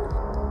 Let's go.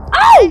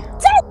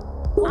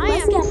 Oh, I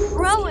let's am go.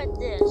 pro at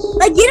this.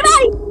 Like, get him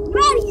out of here.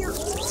 Get out of here.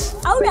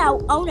 Oh no.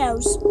 Oh no.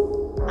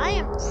 I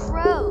am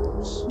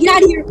pros. Get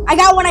out of here. I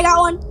got one.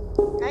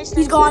 Nice.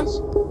 He's nice, gone. nice.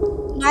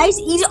 Nice,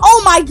 easy.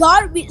 Oh my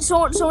god.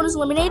 Someone is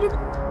eliminated.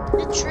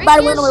 The trick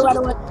Right is,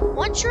 away.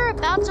 once you're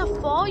about to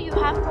fall, you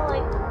have to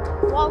like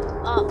walk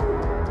up.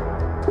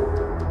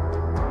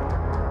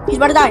 He's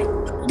about to die.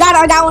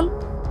 I got one.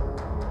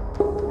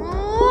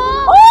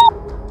 Whoa!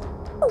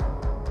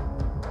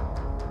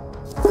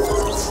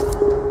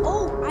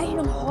 Oh, I hit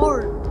him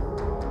hard.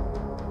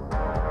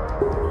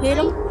 Hit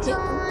him.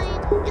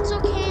 Fine. It's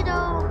okay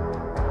though.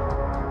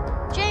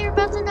 Jay, you're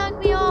about to knock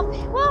me off.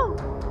 Whoa!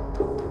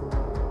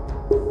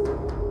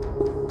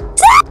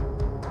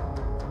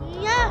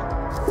 Yeah.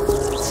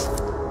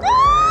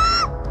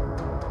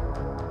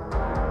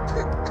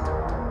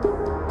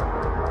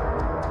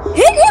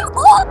 Hit him.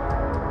 Oh!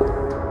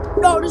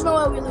 No, there's no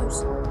way we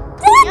lose.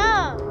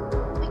 Yeah.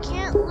 We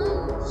can't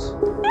lose.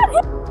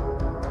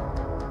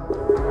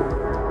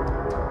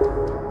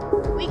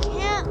 We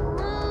can't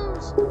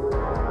lose.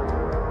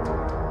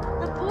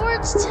 The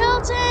board's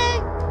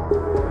tilting.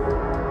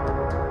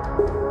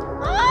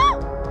 Ah!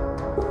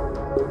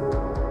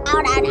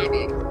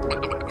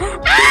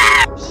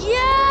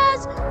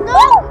 Yes!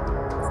 No!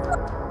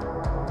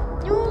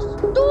 You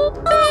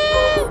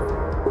stupid!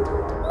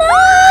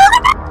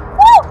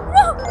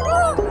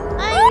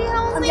 I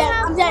only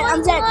have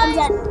I'm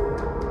dead.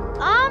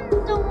 I'm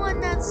the one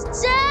that's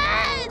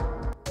dead!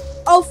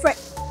 Oh, frick.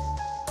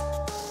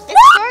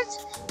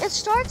 It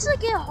starts to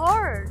get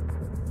hard.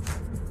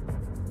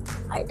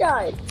 I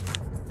died.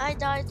 I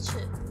died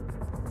too.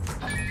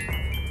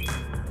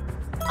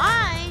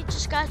 I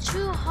just got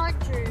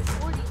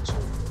 242.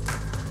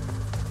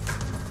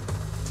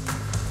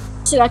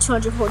 She got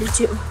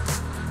 242. So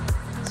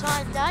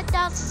I'm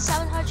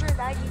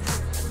 9,792.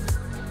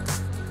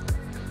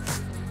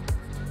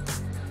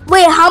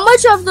 Wait, how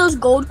much of those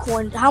gold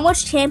coins, how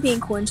much champion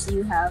coins do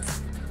you have?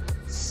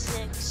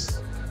 6.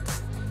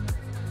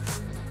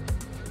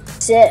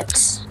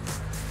 6.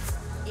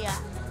 Yeah.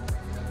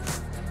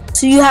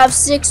 So you have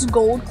 6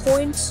 gold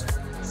coins?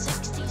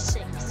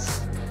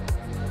 66.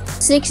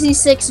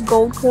 66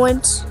 gold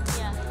coins?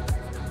 Yeah.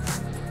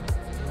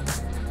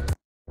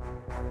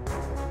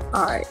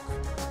 Alright.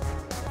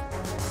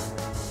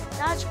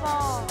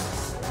 Dodgeball.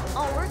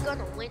 Oh, we're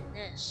gonna win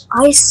this.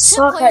 I Hit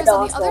suck players at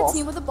on the other dodgeball.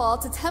 team with the ball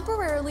to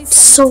temporarily send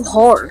So them to the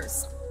hard.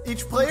 bleachers.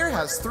 Each player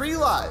has 3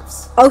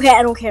 lives. Okay,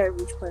 I don't care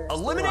which player.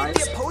 Eliminate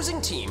the opposing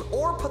team,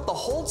 or put the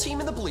whole team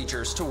in the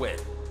bleachers to win.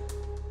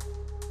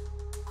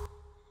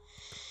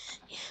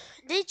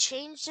 They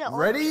changed it.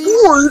 Ready?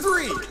 Or-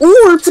 3,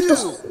 Or put 2, the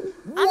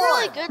 1. I'm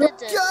really good at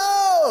this.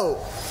 Go!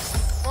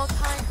 Well,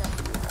 kind of.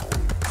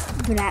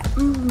 for that.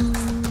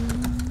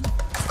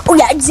 Oh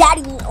yeah,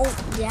 Zaddy. Oh,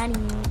 Zaddy.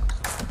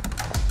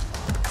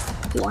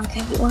 You want?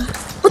 Can I get one?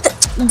 What the?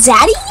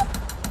 Zaddy?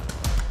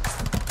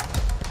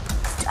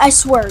 I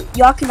swear,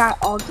 y'all cannot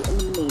all get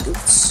eliminated.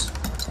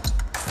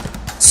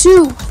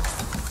 2,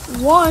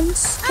 1.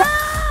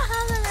 Ah,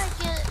 how did I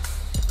get it?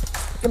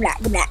 Give me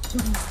that.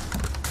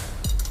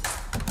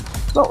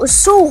 But it was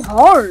so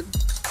hard.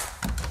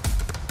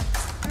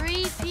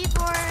 3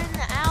 people are in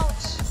the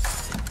outs.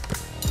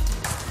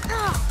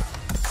 Ah.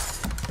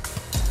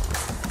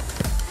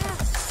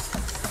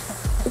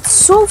 It's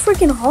so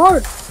freaking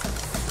hard.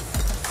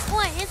 Oh,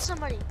 I hit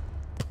somebody.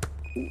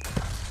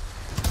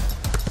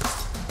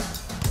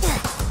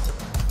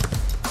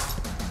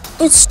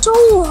 It's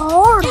so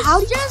hard. It's How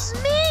do you? just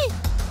me.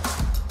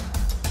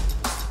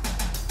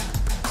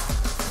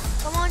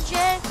 Come on,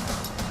 Jay.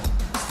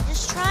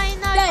 Just try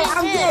and not get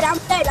I'm hit. dead. I'm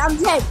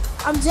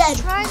dead.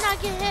 Try and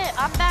not get hit.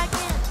 I'm back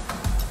in.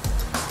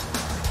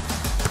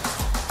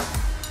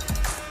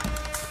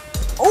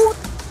 Oh,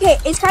 okay.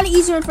 It's kind of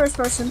easier in first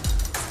person.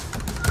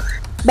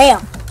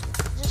 Bam.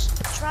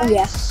 Just try. Oh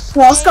yeah. and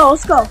Well, let's stay- go.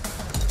 Let's go.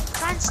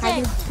 Try and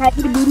Can stay. I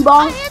get a booty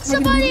ball? I hit Can I get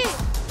a booty- somebody.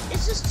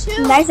 It's just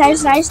 2.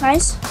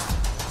 Nice.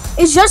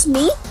 It's just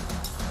me?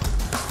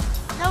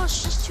 No,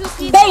 it's just 2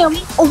 people. Bam.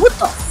 Oh, what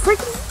the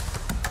freaking?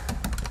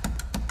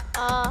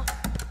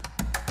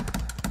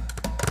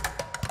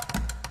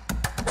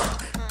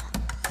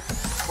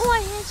 Oh,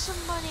 I hit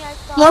somebody. I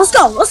thought.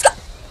 Come on, let's go.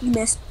 You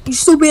missed. You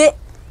stupid.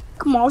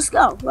 Come on, let's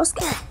go.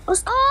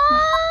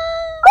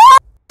 Ah!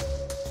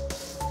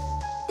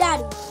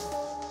 Daddy.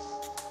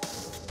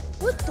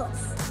 What the?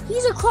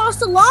 He's across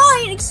the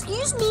line.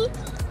 Excuse me.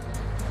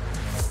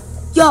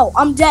 Yo,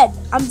 I'm dead.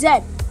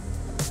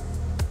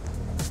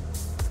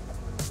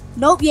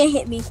 Nope, you ain't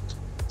hit me.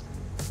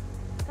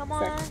 Come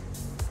on.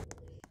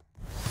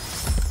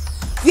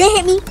 You ain't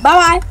hit me.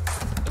 Bye bye.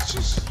 It's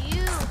just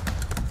you.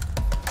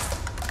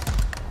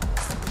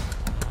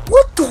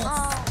 What the?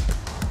 Oh.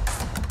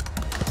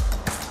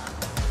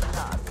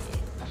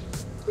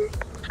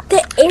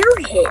 The air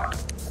hit.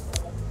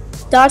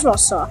 Dodgeball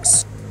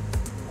sucks.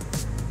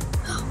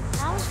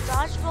 How is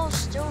dodgeball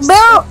still?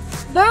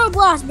 Barrel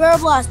blast.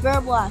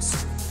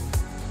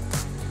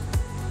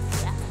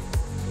 Yeah.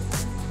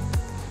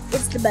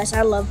 It's the best.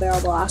 I love barrel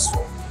blast.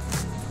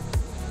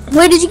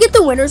 Wait, did you get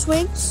the winner's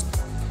wings?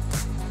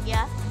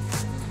 Yeah.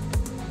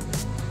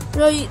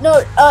 No,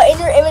 in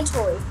your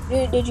inventory.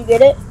 Did you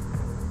get it?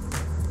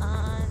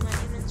 My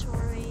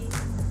inventory.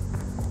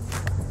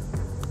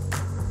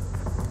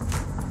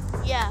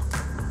 Yeah.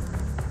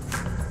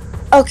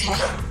 Okay.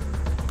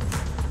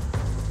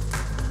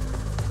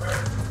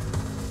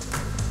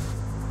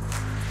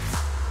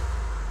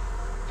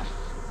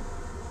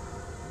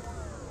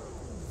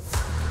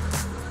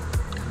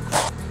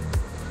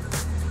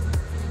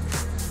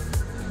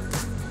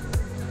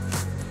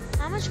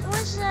 How much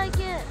points did I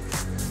get?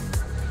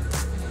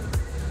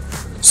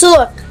 So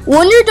look,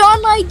 when you're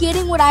done like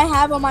getting what I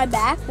have on my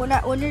back, when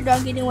you're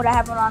done getting what I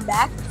have on my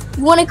back,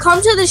 you want to come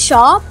to the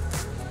shop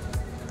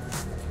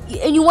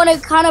and you want to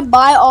kind of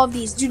buy all of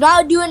these. Do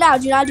not do it now.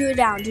 Do not do it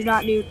now. Do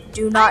not do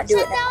it now.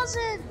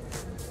 10,000.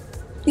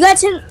 You got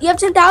 10. You have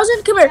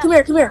 10,000. Come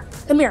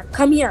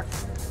here.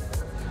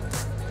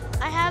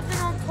 I have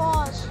it on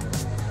pause.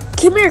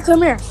 Come here.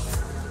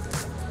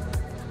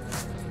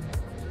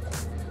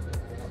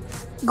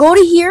 Go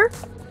to here.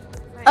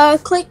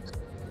 Click.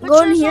 Put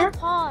Go in yours here. on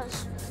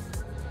pause.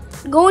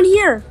 Go in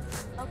here.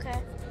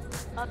 Okay.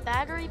 A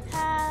battery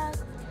pad.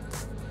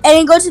 And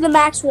then go to the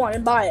max one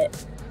and buy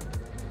it.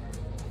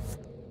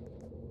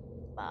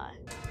 Bye.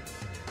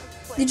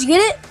 Wait. Did you get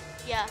it?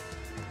 Yeah.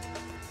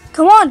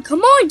 Come on.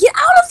 Get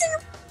out of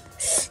there.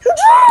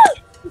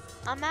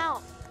 I'm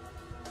out.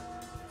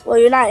 Well,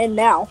 you're not in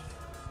now.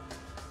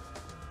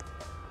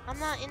 I'm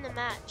not in the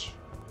match.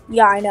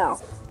 Yeah, I know.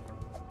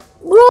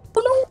 Bro,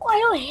 no,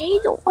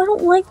 I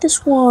don't like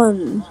this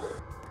one.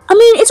 I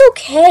mean, it's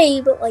okay,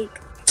 but like.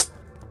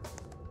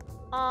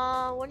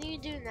 What do you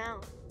do now?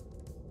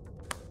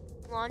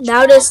 Launch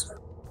Now pad? just.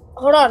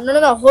 Hold on,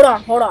 no, hold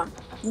on.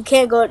 You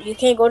can't go to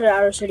the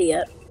outer city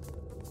yet.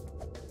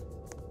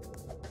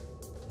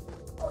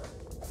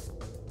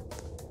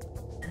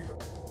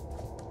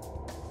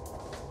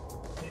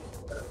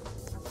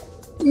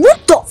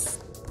 What the f?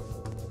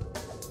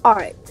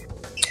 Alright.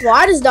 Well,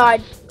 I just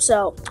died,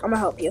 so I'm gonna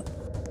help you.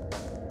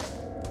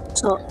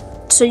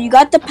 So you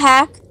got the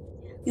pack.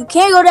 You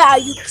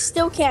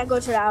still can't go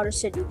to the outer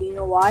city. Do you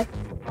know why?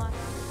 Why?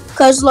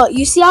 Cause look,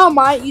 you see how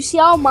my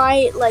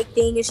like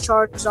thing is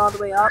charged all the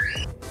way up?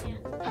 Yeah.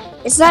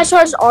 It's not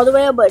charged all the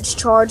way up, but it's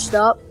charged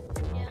up.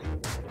 Yeah.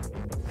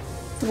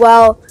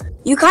 Well,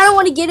 you kind of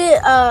want to get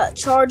it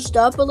charged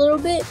up a little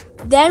bit.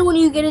 Then when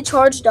you get it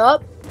charged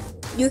up,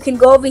 you can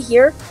go over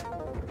here.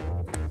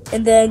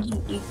 And then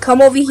you come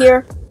over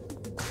here.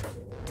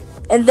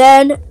 And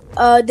then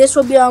this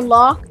will be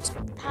unlocked.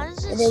 How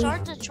does it And then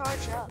start to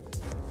charge up?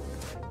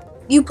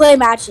 You play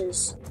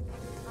matches.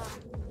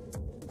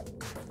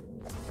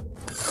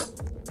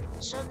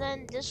 So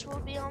then this will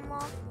be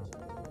unlocked?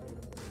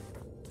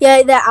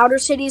 Yeah, the outer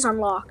city is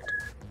unlocked.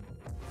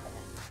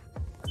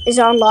 Is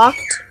it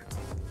unlocked?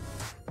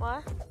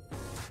 What?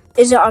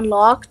 Is it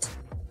unlocked?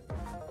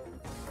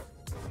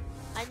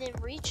 I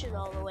didn't reach it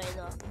all the way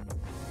though.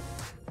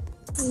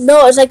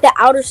 No, it's like the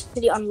outer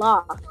city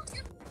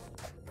unlocked.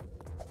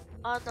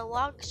 The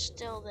lock's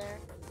still there.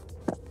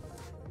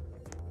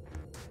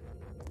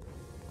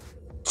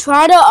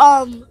 Try to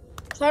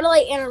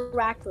like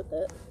interact with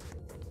it.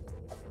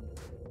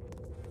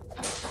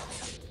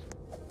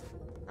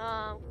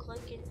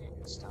 Clicking it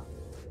and stuff.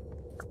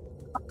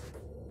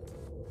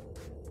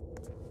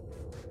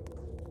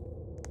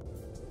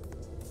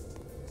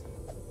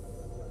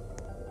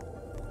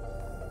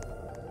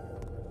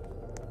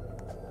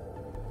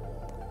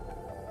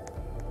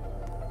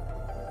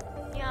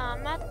 Yeah,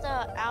 I'm at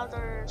the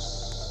outer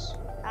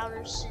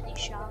city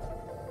shop.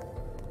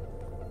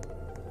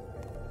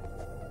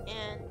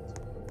 And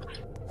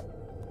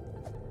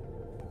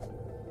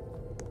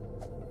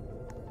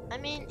I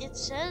mean, it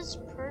says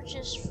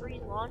purchase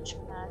free launch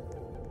pad.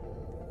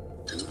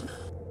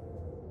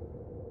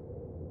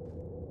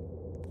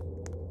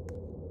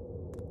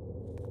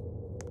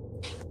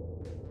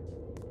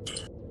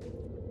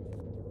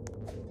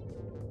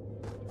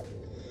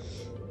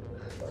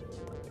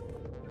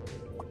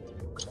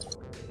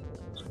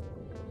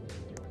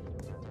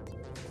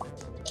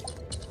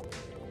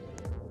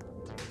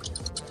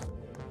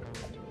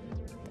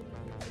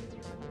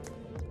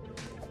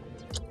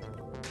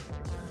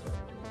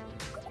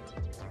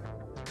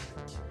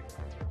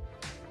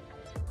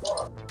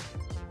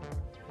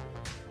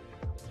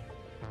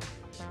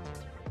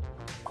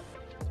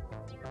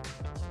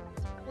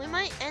 We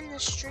might end the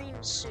stream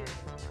soon.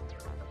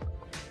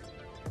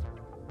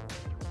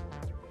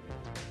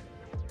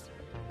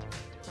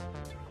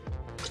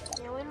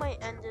 Yeah, we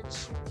might end it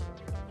soon.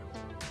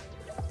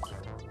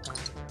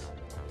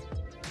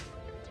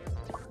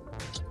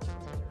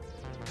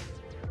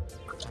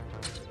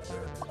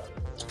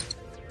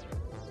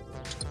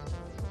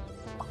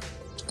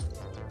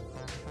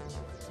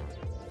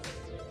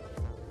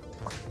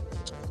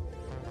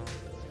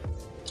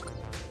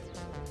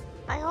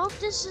 I hope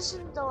this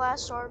isn't the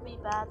last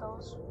RB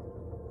battles.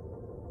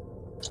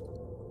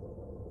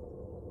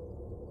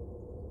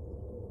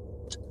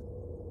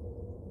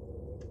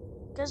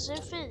 Because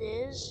if it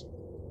is,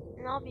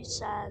 then I'll be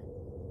sad.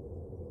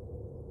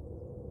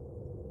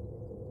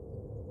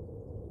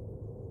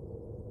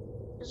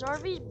 Because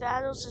RB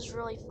battles is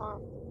really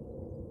fun.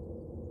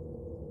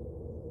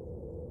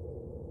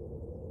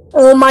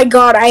 Oh my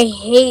god, I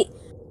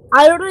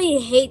literally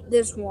hate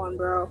this one,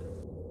 bro.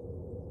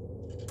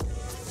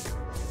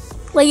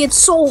 Like, it's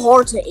so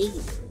hard to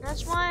aim.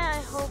 That's why I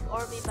hope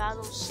RB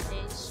battles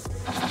stays.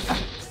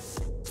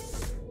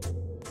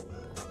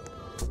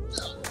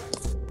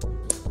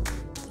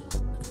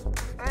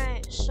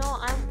 Alright, so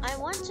I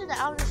went to the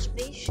outer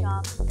space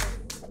shop.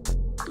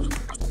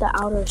 The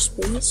outer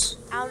space?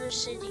 Outer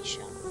city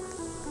shop.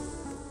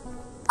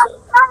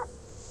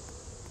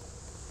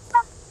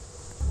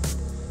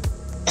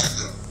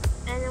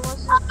 And it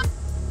wasn't.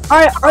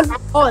 Alright,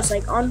 unpause,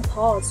 like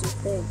unpause the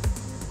thing.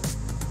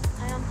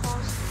 I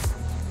unpaused.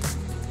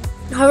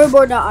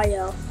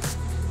 Hoverboard.io.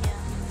 Yeah.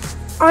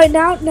 Alright,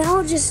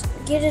 now just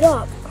get it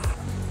up.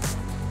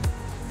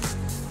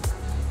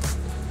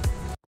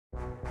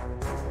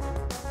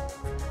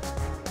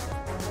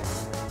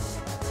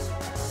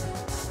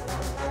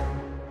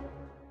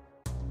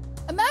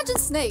 Imagine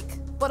Snake,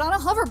 but on a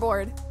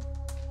hoverboard.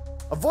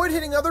 Avoid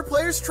hitting other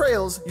players'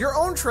 trails, your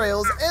own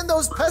trails, and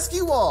those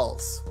pesky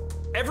walls.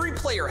 Every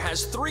player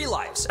has 3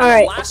 lives, and All the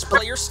right. last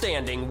player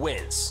standing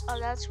wins. Oh,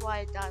 that's why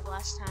I died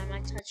last time. I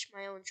touched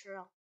my own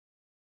trail.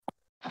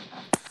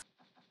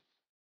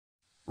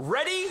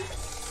 Ready?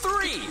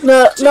 3.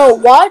 No.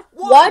 Watch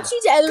one,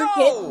 these other go!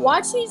 kids.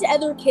 Watch these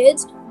other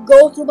kids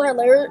go through my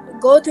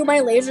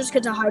lasers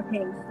because of high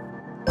ping.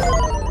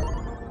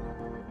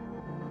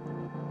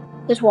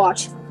 Just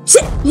watch.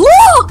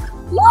 Look!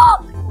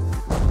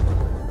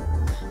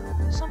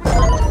 Someone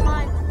left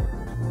mine.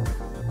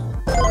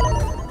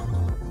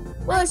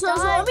 Wait, so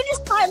let me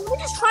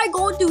just try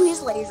going through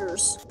his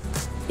lasers.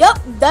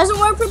 Yep, doesn't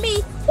work for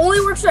me.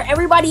 Only works for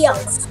everybody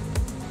else.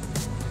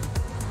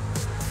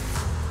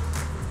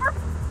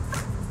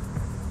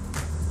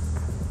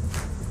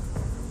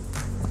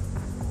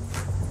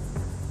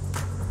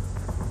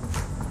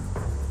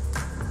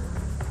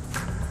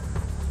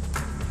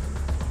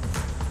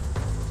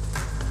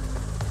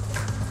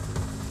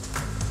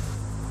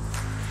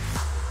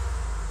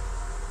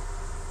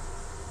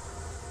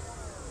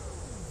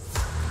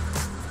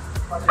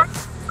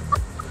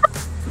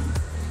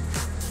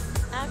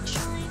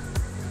 Actually,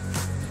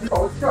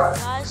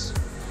 guys,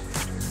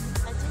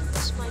 I think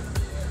this might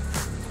be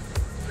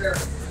it.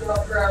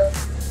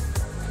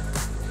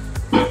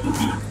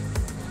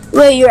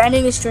 Wait, you're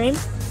ending the stream? I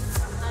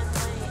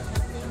think.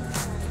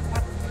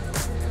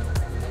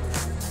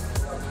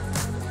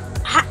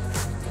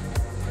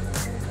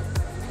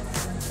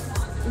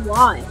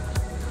 Why?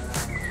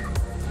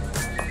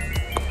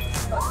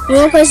 You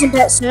wanna play some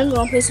Pet Sim?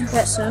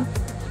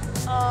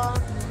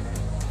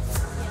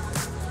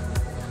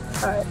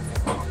 Alright.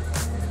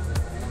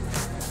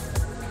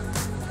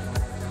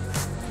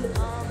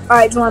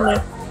 Alright, join me.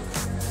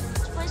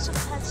 Let's play some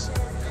Pet Sim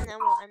and then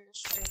we'll end the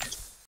stream.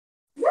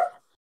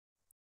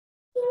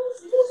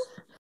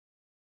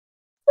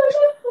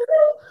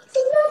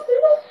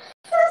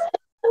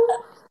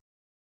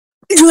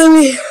 Join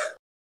me.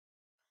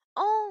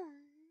 Oh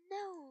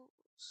no!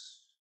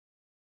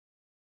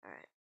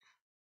 Alright.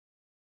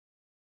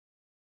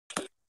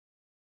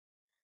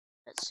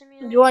 Pet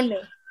Simulator. Join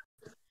me.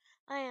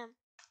 I am.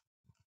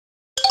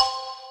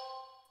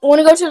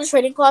 Wanna go to the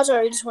trading plaza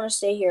or you just wanna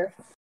stay here?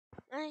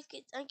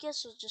 I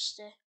guess we'll just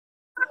stay.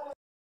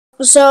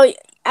 So,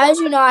 as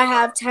you know, I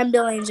have 10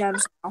 billion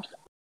gems now.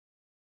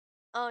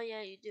 Oh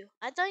yeah, you do.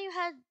 I thought you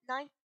had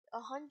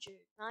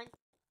 100. I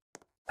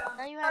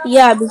thought you had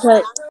Yeah,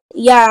 because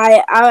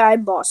I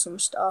bought some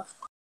stuff.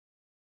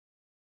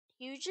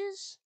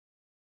 huges.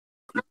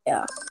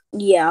 Yeah.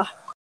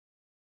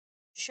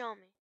 Show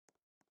me.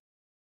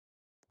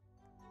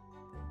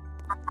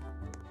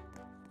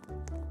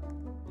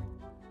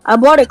 I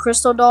bought a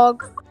crystal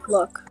dog.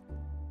 Look.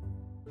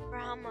 For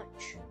how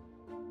much?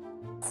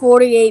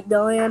 48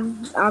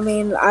 billion. I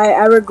mean,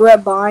 I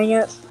regret buying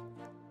it.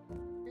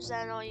 Is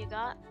that all you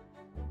got?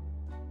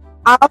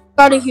 I also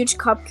got a huge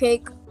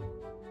cupcake,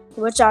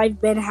 which I've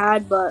been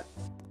had, but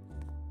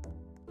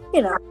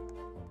you know,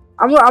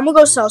 I'm gonna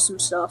go sell some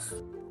stuff.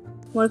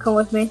 Wanna come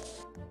with me?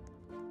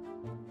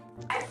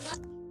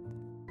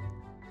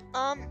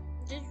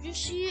 Did you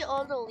see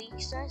all the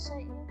leaks I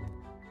sent you?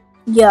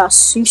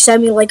 Yes, you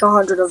sent me like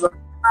 100 of them.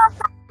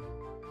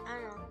 I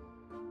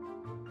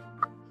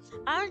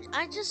know.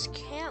 I just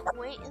can't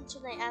wait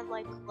until they add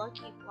like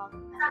lucky block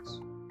packs.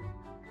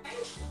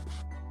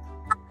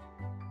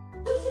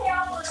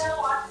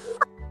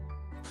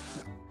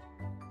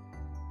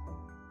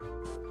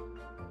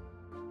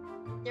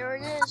 There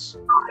it is.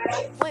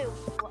 Wait,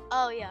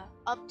 oh yeah.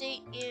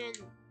 Update in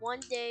 1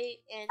 day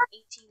and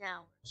 18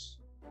 hours.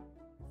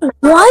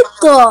 What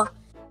the?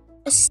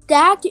 A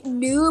stacked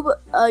noob,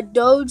 a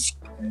doge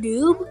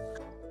noob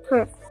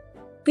for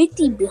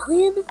 50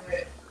 billion?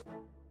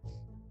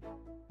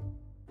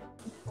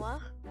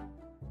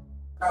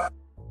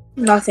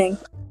 Nothing.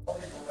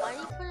 Why do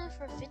you put it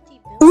for 50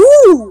 billion?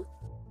 Ooh!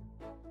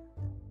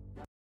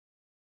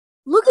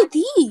 Look at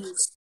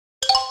these.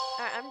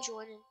 Alright, I'm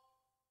joining.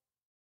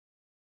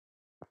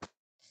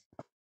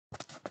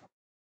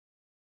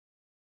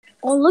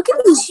 Oh, look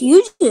at these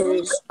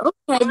huges.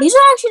 Okay, these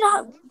are actually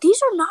not.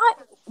 These are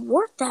not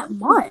worth that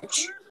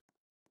much.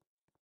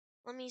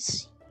 Let me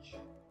see.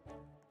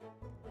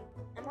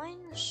 Am I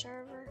in the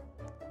server?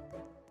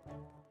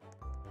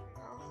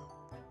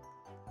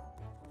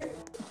 No.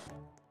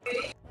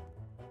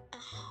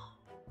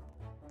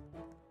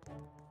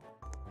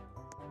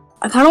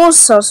 I kind of want to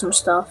sell some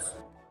stuff.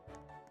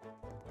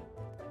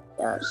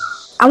 Yeah,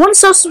 I want to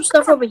sell some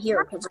stuff over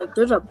here because like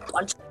there's a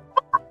bunch.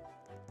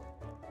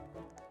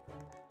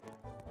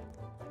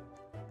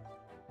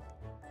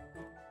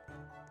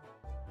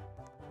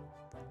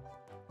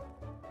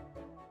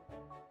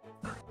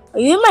 Are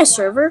you in my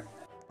server?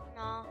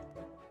 No.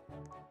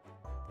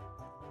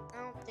 I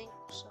don't think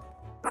so.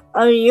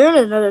 Oh, you're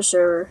in another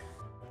server.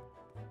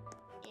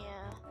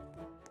 Yeah.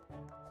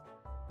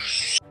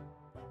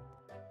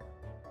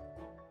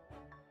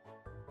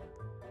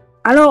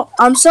 I don't.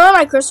 I'm selling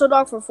my crystal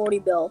dog for 40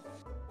 bill.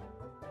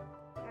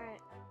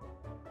 Alright.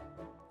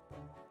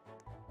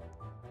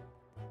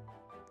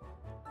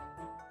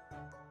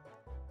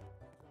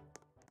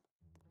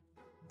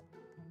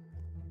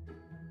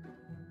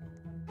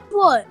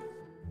 What?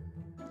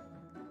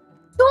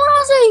 Someone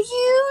has a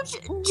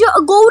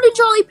huge golden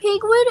jolly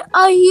penguin,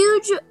 a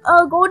huge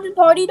golden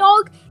party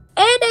dog,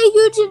 and a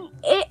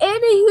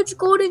huge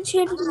golden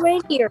enchanted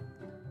reindeer.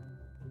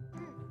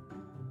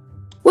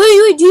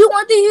 Wait, do you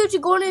want the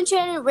huge golden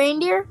enchanted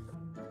reindeer?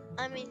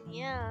 I mean,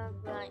 yeah,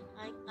 but I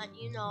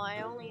you know,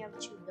 I only have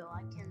 2 bill.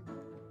 I can.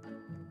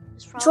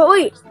 It's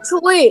probably.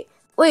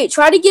 Wait.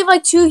 Try to give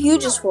like 2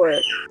 huges for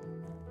it.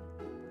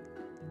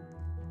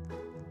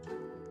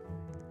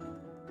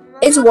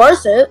 It's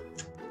worth it.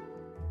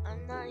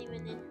 I'm not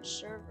even in your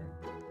server.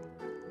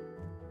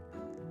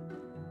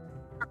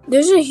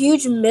 There's a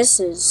huge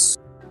misses.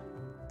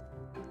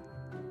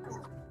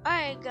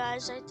 Alright,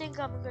 guys, I think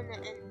I'm gonna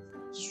end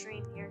the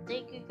stream here.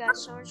 Thank you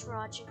guys so much for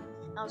watching.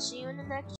 I'll see you in the next